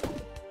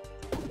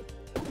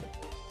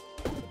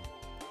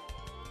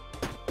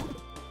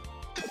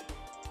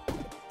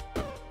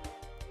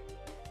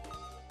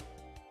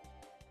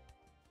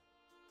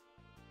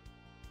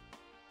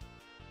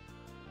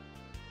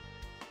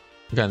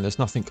 Again, there's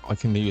nothing I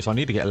can use. I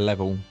need to get a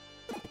level.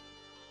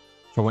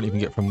 So I won't even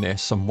get from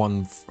this. I'm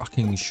one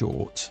fucking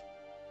short.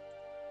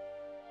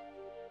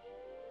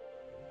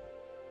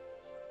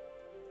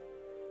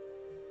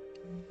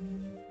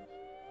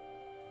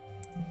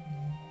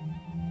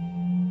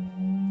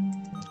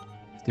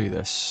 Let's do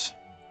this.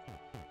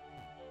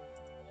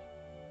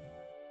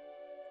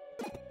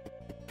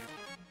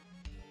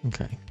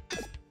 Okay.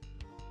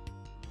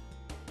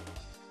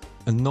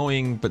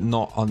 Annoying, but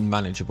not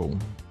unmanageable.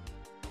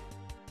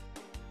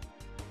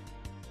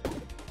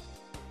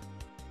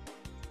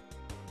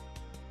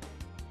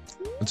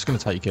 I'm just going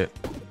to take it.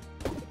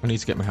 I need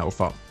to get my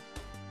health up.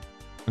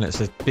 And it's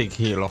a big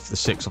heal off the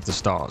 6 off the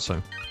start, so...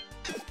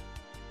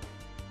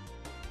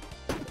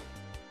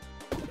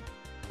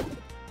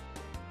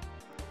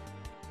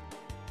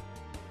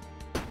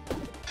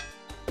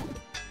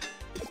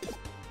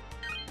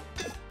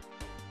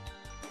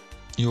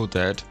 You're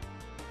dead.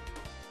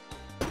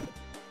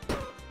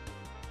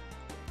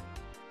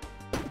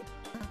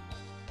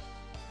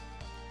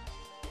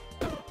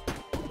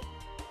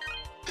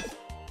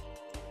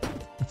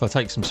 If I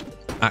take some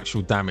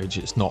actual damage,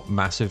 it's not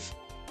massive.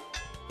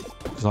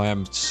 Because I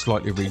am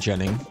slightly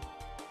regenning.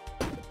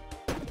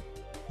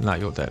 Now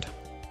you're dead.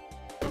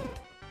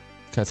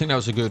 Okay, I think that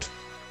was a good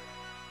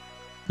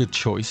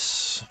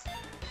choice.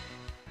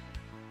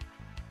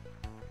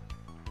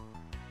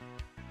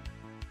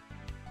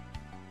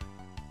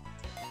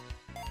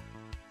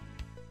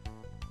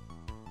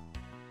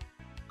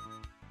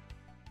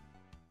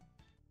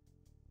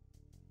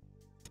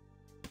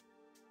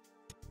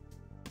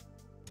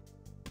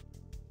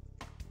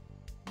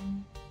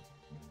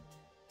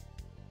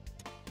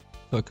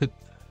 So I could...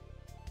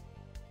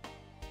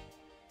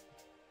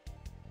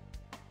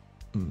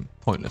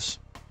 pointless.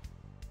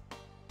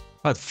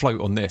 I had float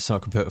on this, so I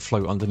could put a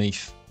float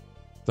underneath.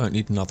 Don't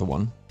need another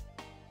one.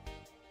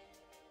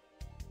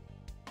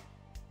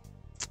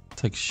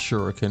 Take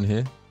shuriken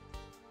here.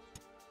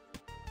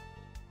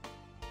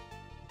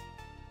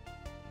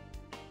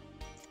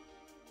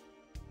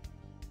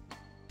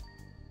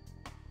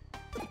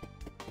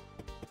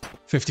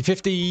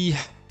 $50-50.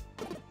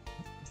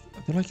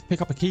 Did I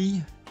pick up a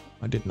key?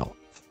 I did not.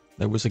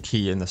 There was a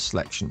key in the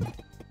selection.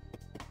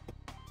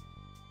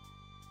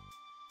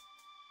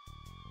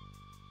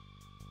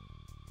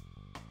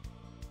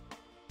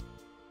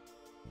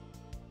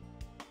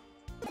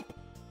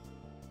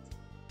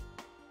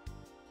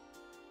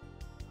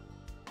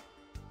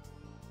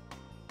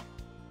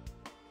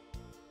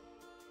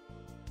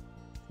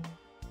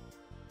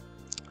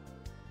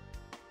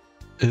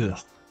 Ugh.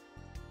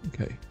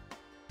 Okay.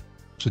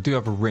 So I do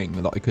have a ring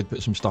that I could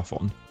put some stuff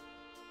on.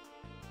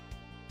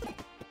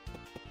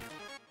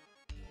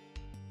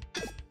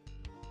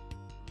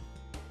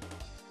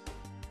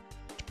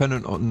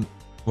 Dependent on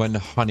when the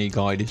honey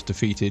guide is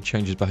defeated,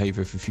 changes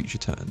behavior for future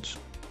turns.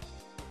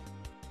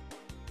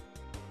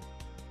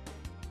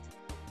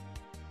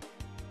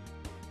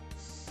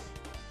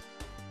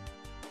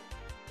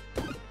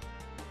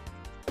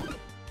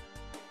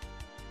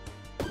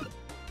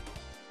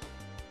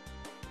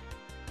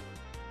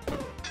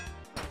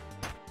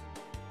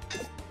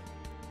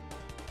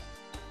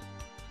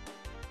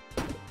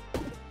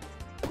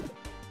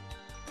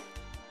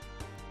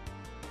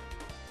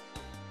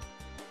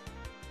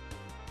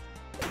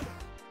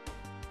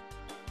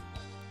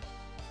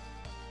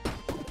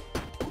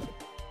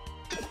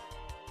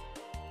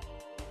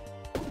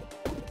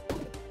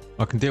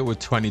 I can deal with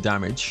 20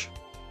 damage.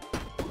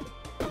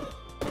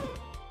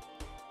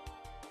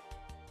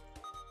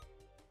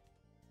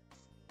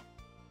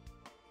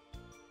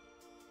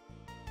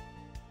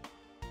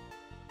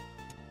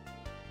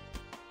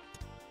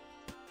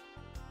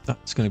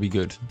 That's going to be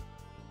good.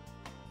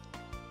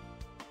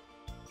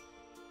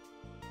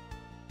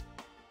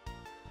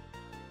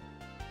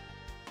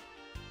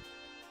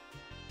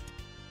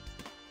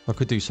 I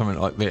could do something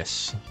like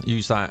this.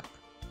 Use that.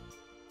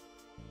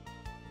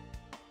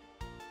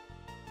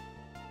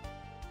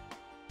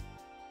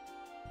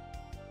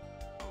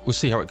 We'll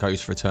see how it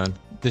goes for a turn.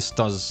 This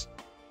does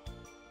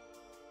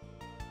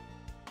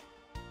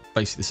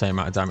basically the same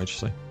amount of damage,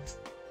 so...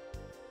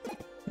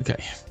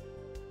 Okay.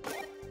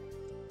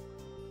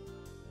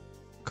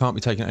 Can't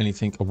be taking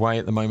anything away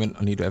at the moment.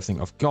 I need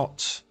everything I've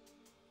got.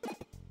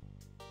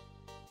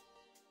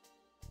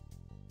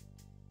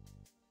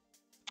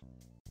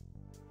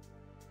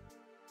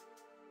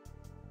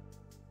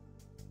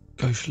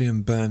 Ghostly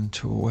and burn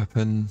to a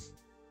weapon.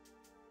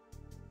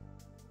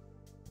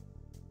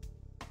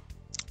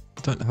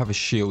 I don't have a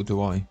shield, do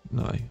I?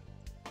 No.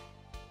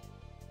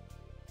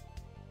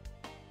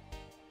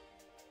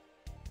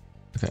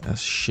 Okay, that's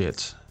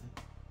shit.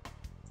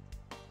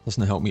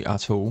 Doesn't help me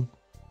at all.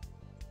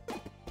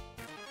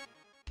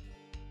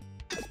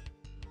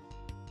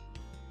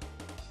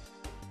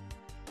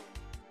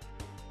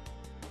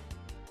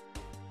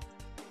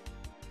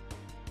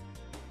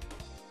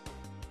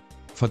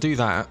 If I do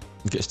that,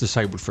 it gets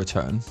disabled for a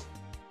turn.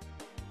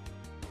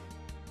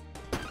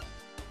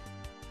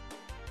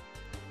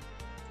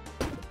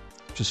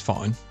 Which is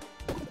fine.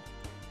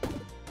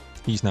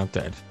 He's now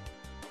dead.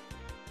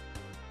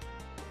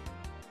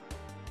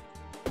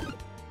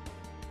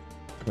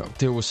 I've got to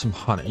deal with some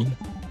honey.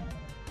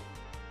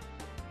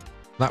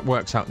 That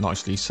works out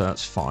nicely, so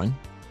that's fine.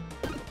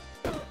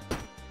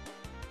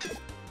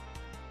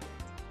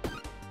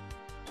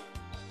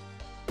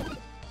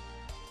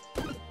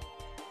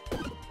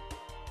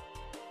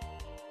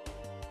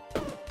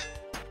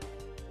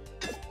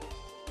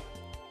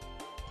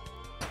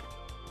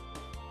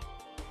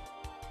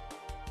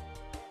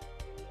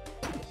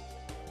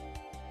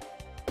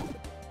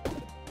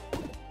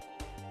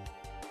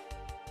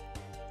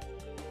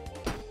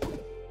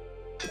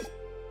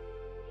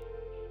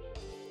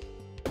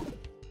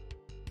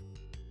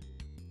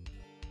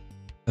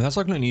 And that's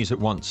like I can only use it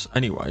once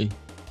anyway.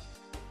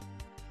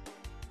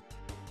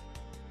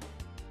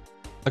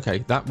 Okay,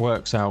 that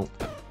works out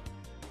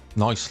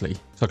nicely.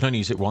 So I can only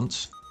use it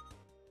once.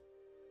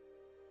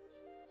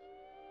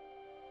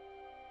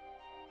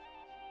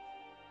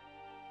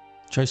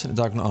 Chasing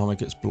the diagonal armor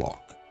gets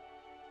blocked.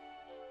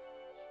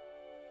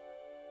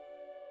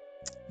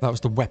 That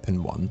was the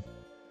weapon one.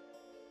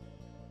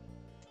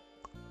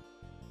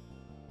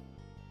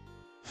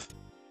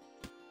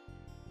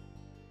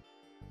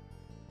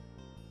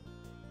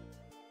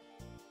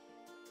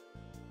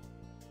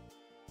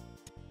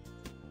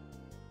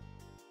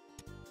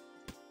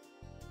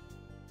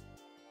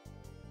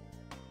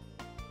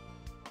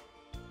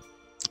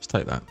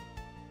 Take that.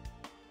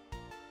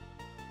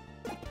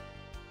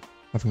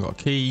 Haven't got a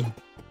key.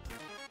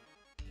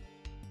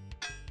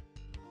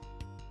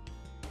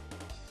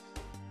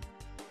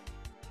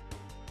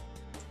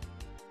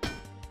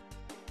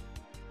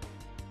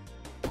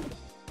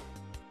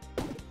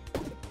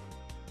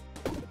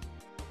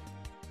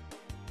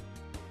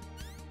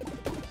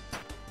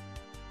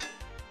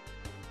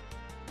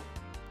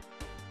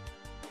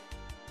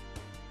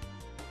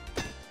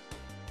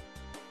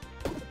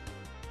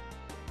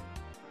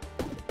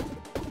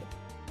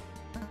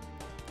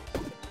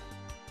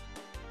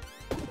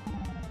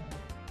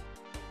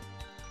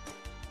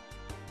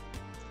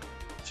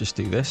 Just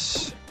do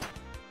this.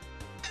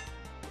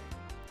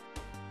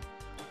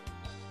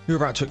 You're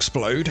about to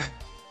explode.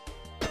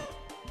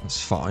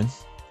 That's fine.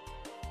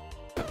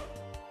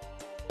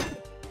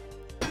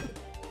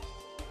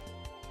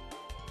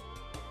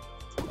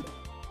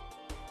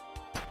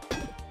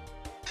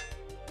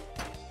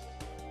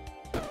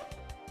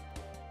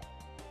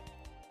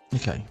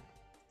 Okay.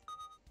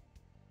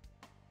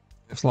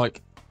 It's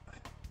like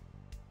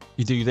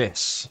you do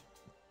this.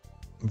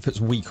 If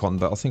it's weak on,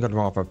 but I think I'd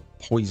rather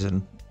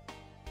poison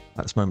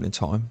at this moment in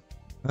time.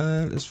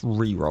 Let's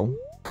re-roll.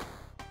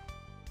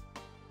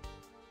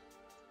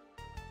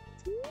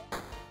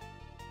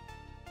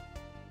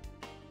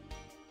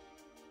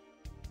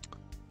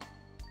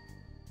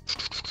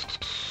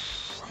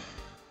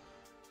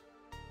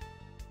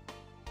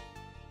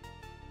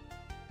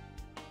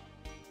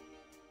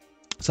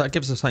 So that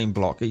gives the same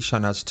block. Each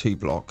one has 2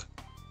 block.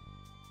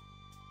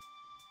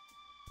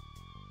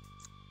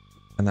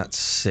 And that's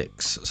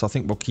 6. So I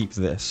think we'll keep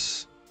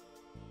this.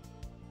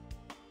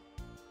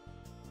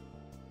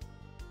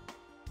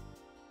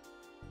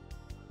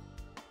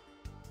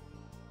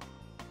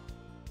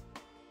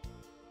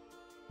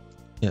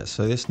 Yeah,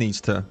 so this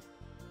needs to...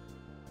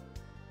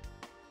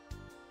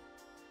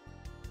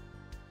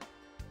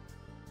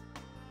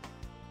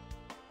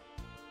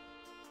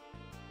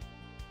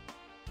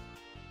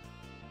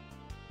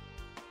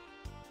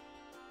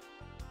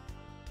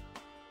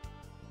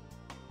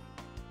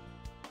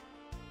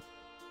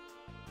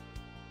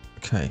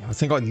 Okay, I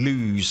think I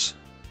lose...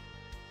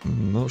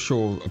 I'm not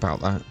sure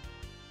about that.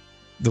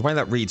 The way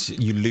that reads,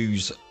 you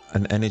lose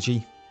an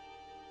energy.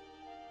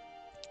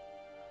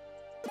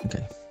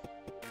 Okay.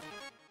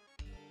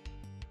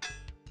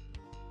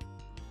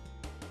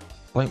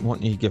 I don't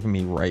want you giving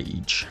me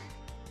rage.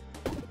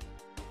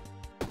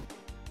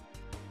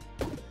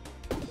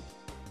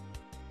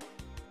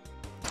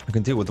 I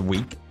can deal with the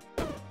weak.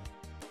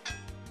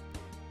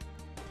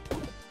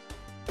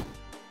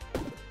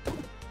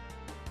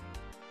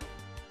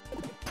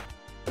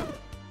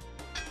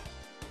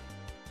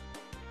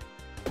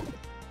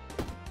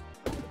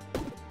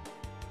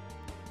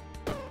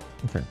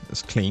 Okay,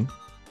 that's clean.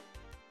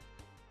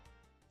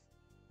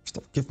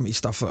 Stop giving me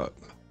stuff up.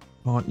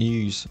 Can't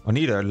use. I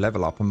need a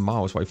level up. I'm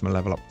miles away from a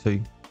level up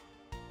too.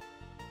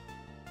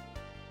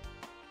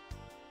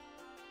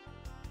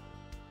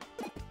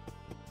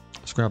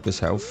 Let's grab this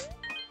health.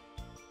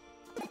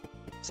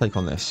 Let's take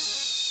on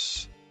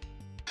this.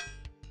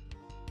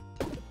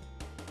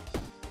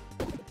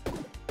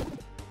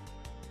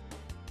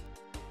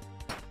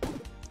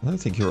 I don't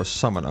think you're a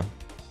summoner.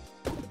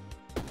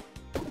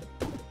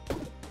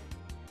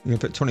 You're gonna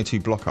put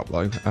 22 block up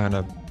though, and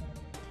a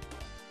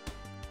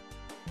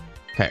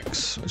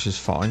Hex, which is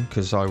fine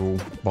because I will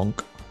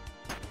bonk.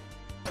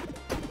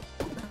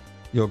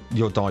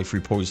 You'll die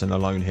through poison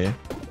alone here.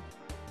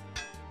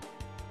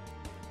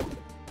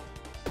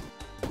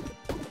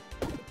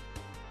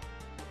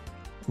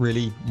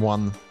 Really?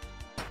 One.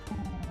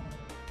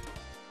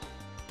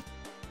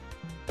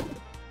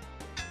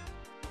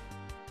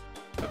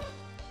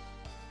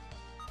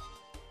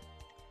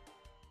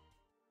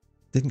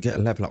 Didn't get a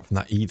level up from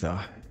that either.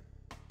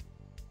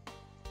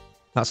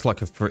 That's like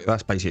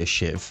that's basically a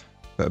shiv,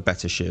 but a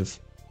better shiv.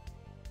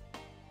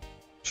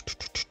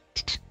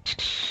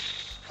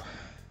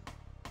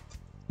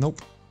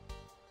 Nope.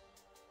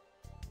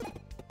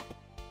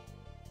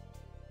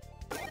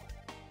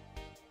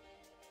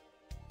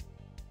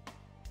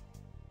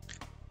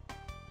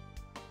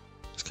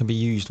 This can be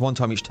used one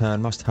time each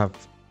turn. Must have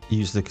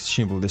used the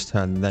consumable this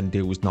turn, and then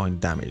deals 9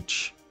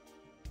 damage.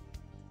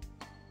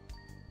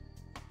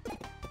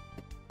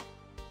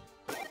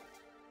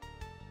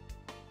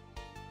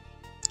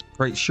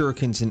 Great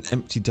shurikens in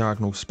empty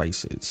diagonal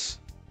spaces.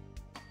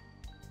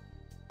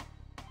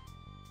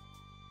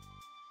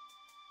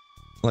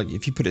 Like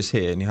if you put this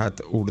here and you had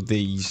all of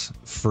these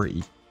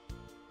free,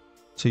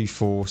 2,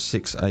 4,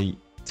 6, 8,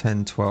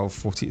 10, 12,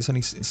 14, it's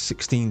only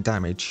 16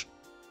 damage.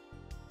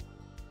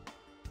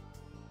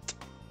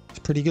 It's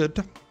pretty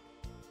good.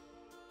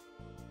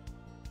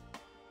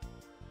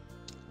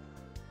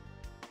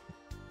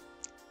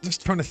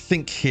 Just trying to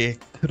think here,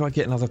 could I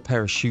get another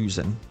pair of shoes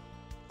in?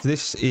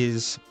 This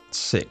is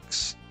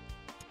 6.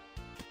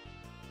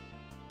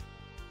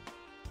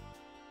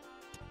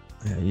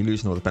 Yeah, you're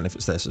losing all the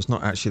benefits there, so it's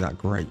not actually that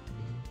great.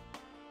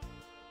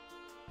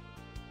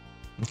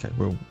 Okay,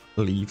 we'll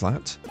leave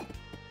that.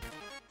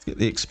 Let's get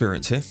the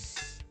experience here.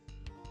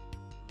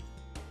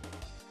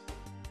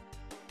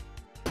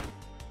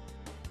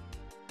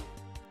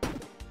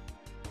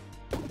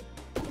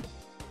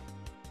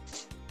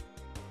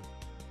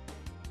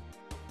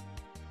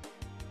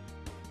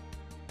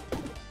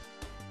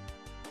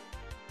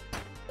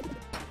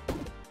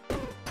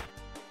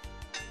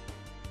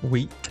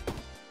 Weak.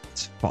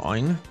 It's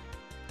fine.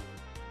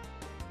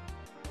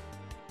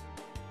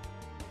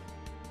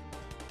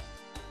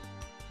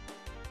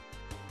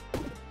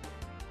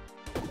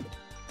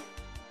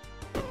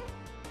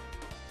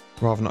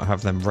 Rather not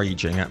have them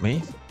raging at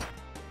me.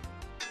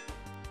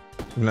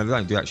 Even though they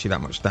don't do actually that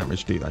much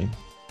damage, do they?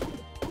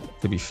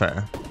 To be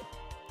fair.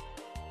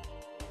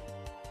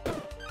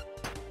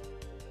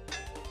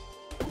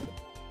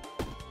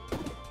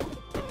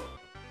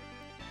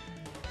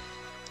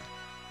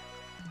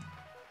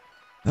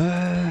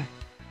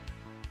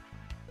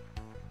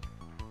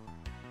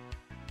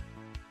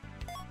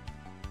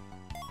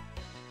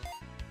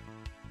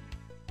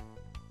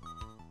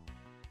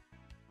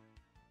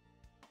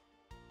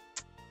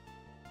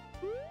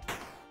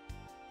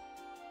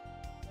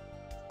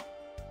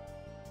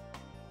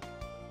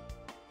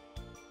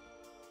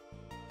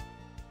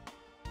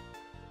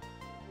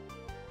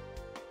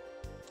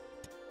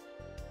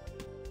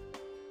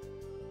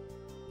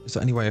 Is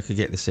there any way I could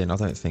get this in? I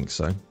don't think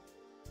so.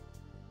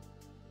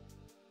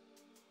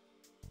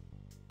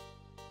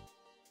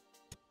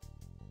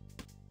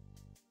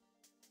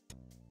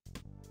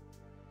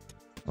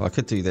 Well, I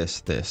could do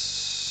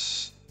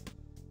this.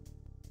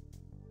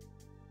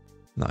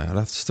 No, I'll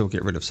have to still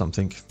get rid of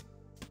something.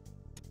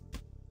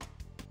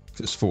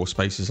 It's 4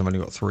 spaces, I've only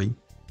got 3.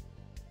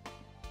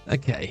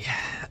 Okay.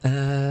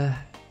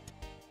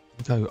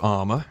 Go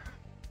armor.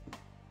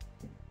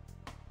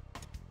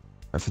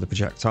 Go for the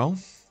projectile.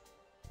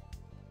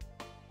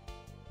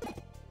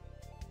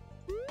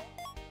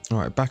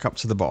 Alright, back up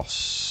to the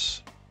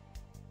boss.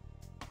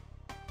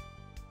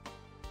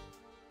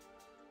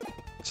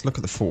 Let's look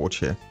at the forge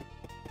here.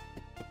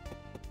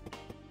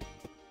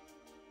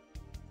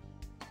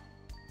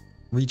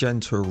 Regen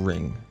to a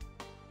ring.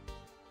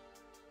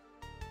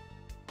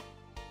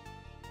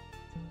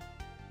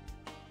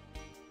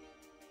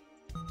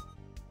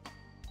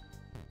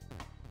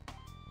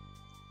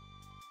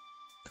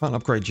 Can't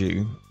upgrade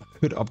you.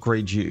 Could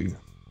upgrade you.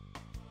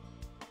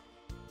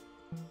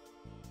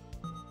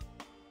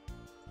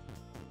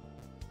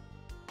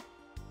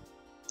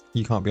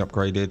 You can't be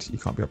upgraded. You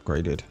can't be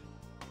upgraded.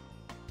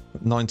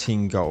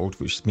 19 gold,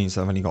 which means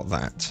I've only got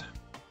that.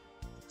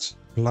 It's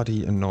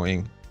bloody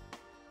annoying.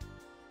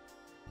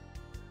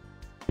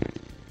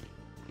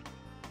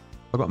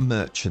 I've got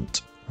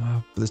merchant.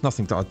 But there's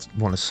nothing that I'd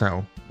want to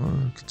sell.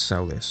 I could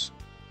sell this.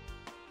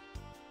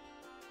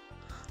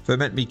 If it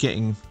meant me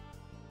getting...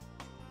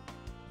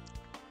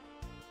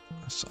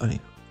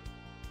 Sorry.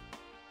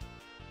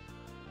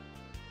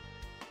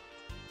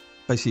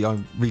 Basically,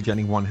 I'm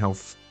regenerating 1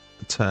 health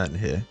a turn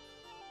here.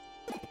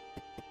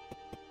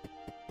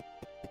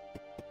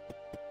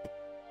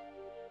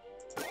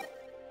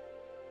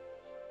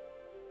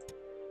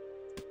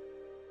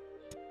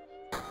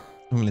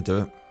 I'm going to do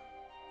it.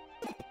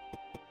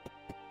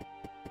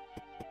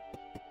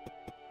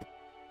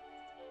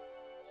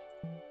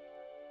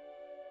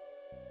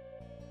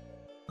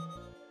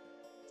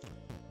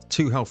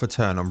 Two health a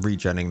turn, I'm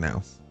regenning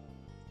now.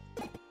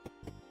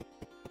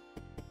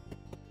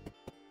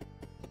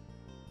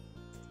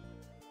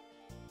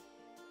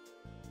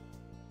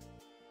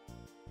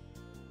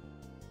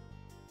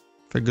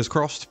 Fingers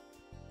crossed.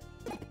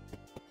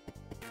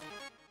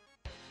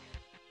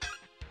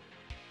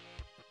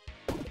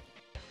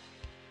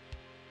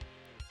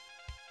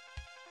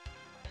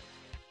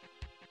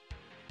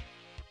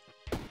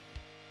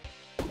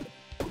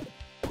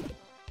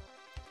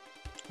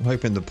 I'm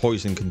hoping the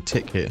poison can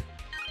tick here.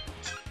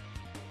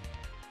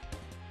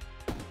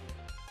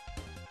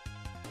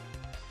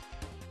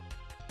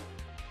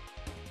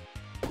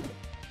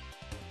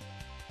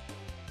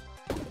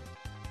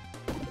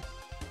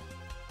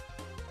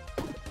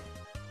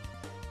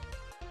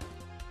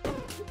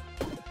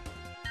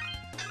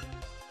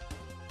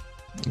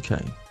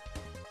 Okay.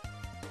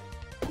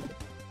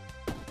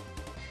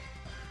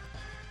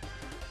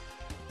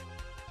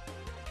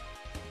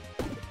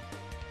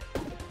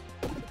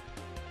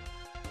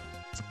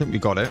 I think we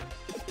got it.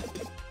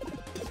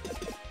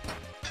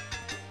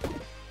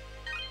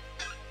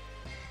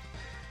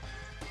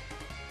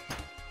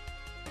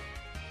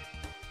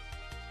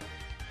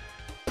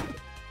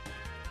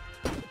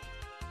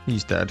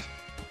 He's dead.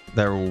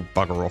 They're all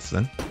bugger off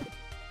then.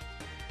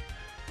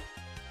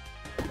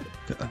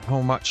 Look at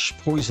how much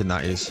poison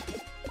that is.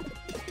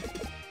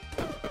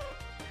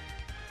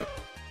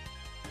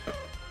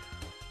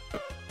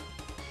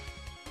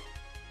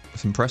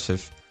 It's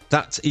impressive.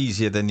 That's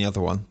easier than the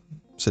other one.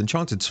 It's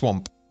Enchanted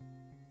Swamp.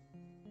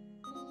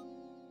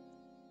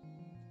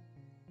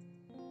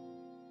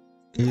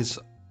 Is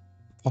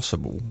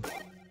possible.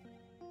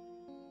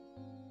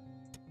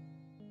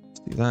 Let's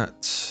do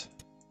that.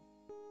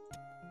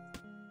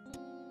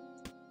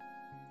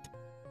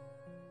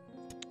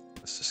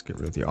 Let's just get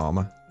rid of the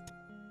armor.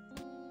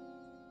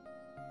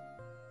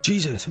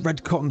 Jesus,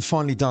 red cotton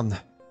finally done.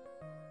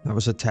 That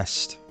was a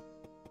test.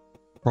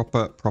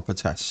 Proper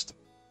test.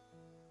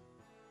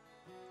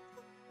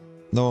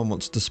 No one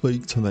wants to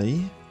speak to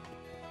me.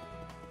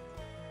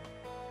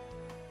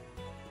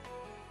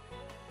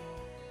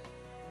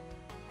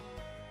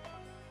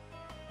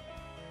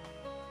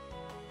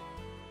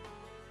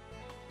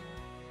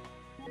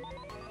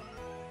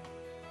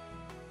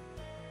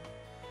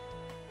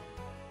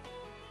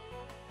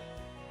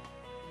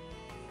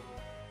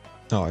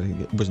 Oh, I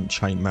think it wasn't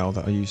chainmail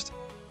that I used.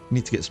 I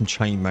need to get some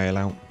chainmail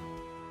out.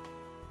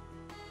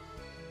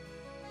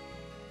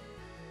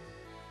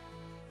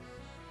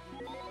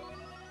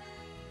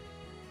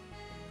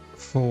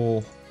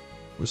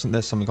 Wasn't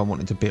there something I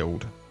wanted to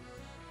build?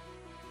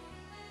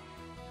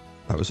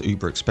 That was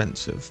uber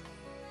expensive.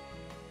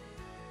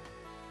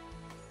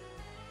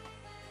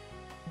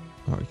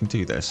 Oh, we can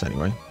do this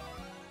anyway.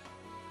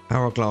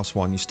 Hourglass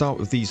 1. You start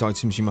with these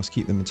items, you must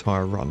keep them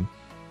entire run.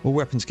 All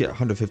weapons get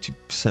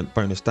 150%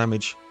 bonus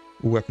damage.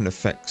 All weapons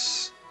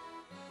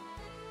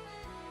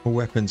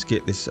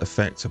get this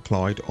effect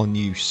applied on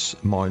use,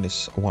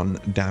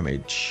 -1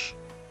 damage.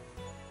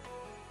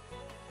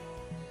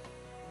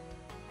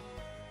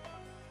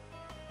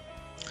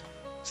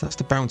 So that's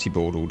the bounty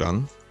board all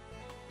done.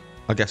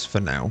 I guess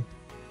for now.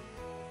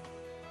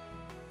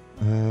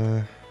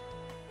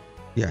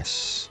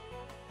 Yes.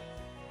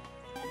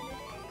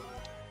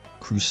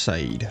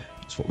 Crusade.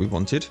 That's what we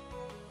wanted.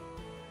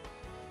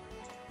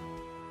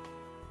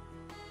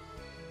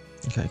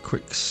 Okay,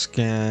 quick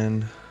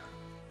scan.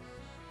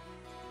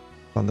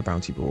 On the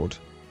bounty board.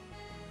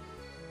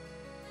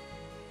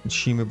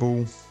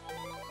 Consumable.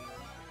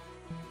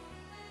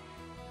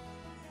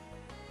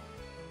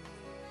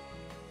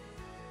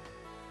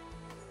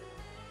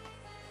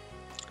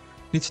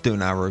 Need to do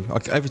an arrow.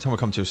 Every time I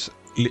come to,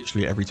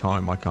 literally every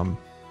time I come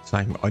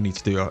saying I need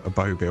to do a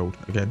bow build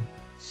again.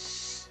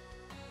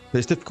 But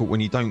it's difficult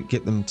when you don't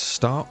get them to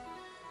start.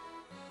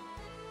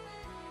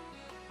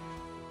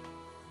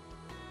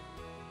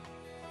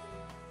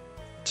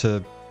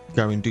 To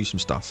go and do some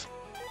stuff.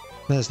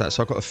 There's that.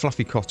 So I've got a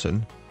fluffy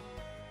cotton.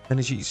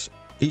 Energies.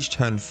 Each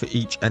turn for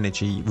each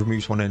energy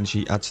removes 1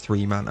 energy, adds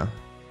 3 mana.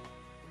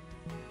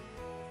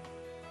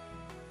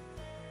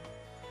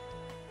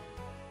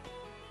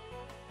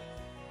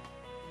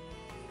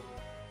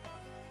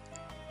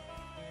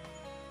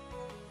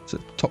 So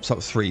it tops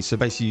up 3. So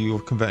basically you're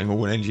converting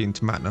all energy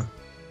into mana.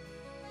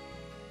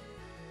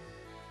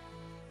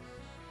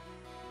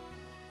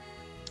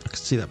 I can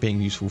see that being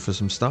useful for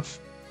some stuff.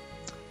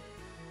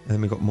 And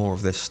then we've got more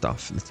of this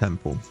stuff, the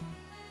temple.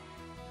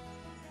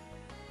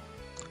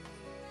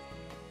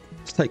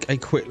 Let's take a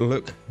quick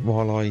look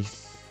while I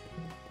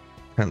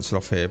cancel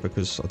off here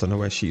because I don't know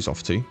where she's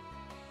off to.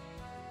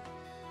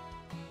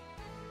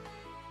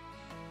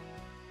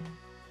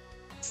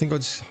 I think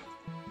I'd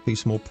do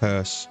some more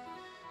purse.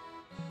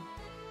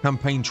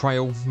 Campaign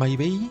trail,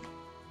 maybe?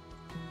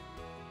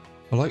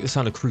 I like the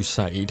sound of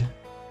Crusade.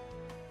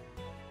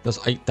 Does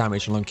 8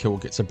 damage and on kill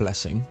gets a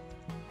blessing.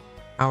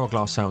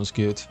 Hourglass sounds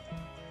good.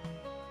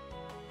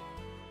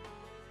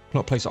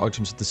 Not place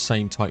items of the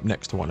same type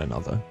next to one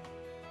another.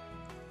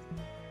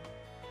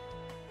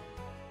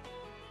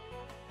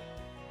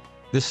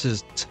 This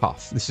is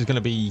tough. This is going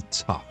to be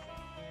tough.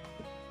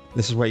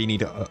 This is where you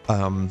need a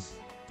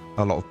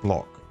lot of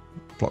block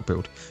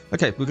build.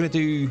 Okay, we're going to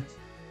do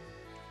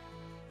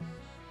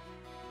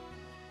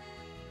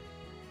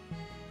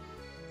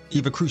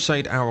either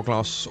Crusade,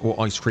 Hourglass, or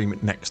Ice Cream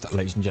next,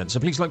 ladies and gents. So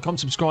please like, comment,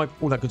 subscribe,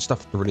 all that good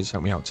stuff. It really does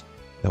help me out.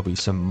 There'll be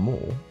some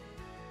more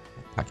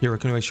Pack Hero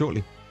anyway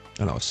shortly.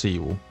 And I'll see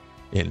you all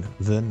in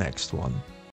the next one.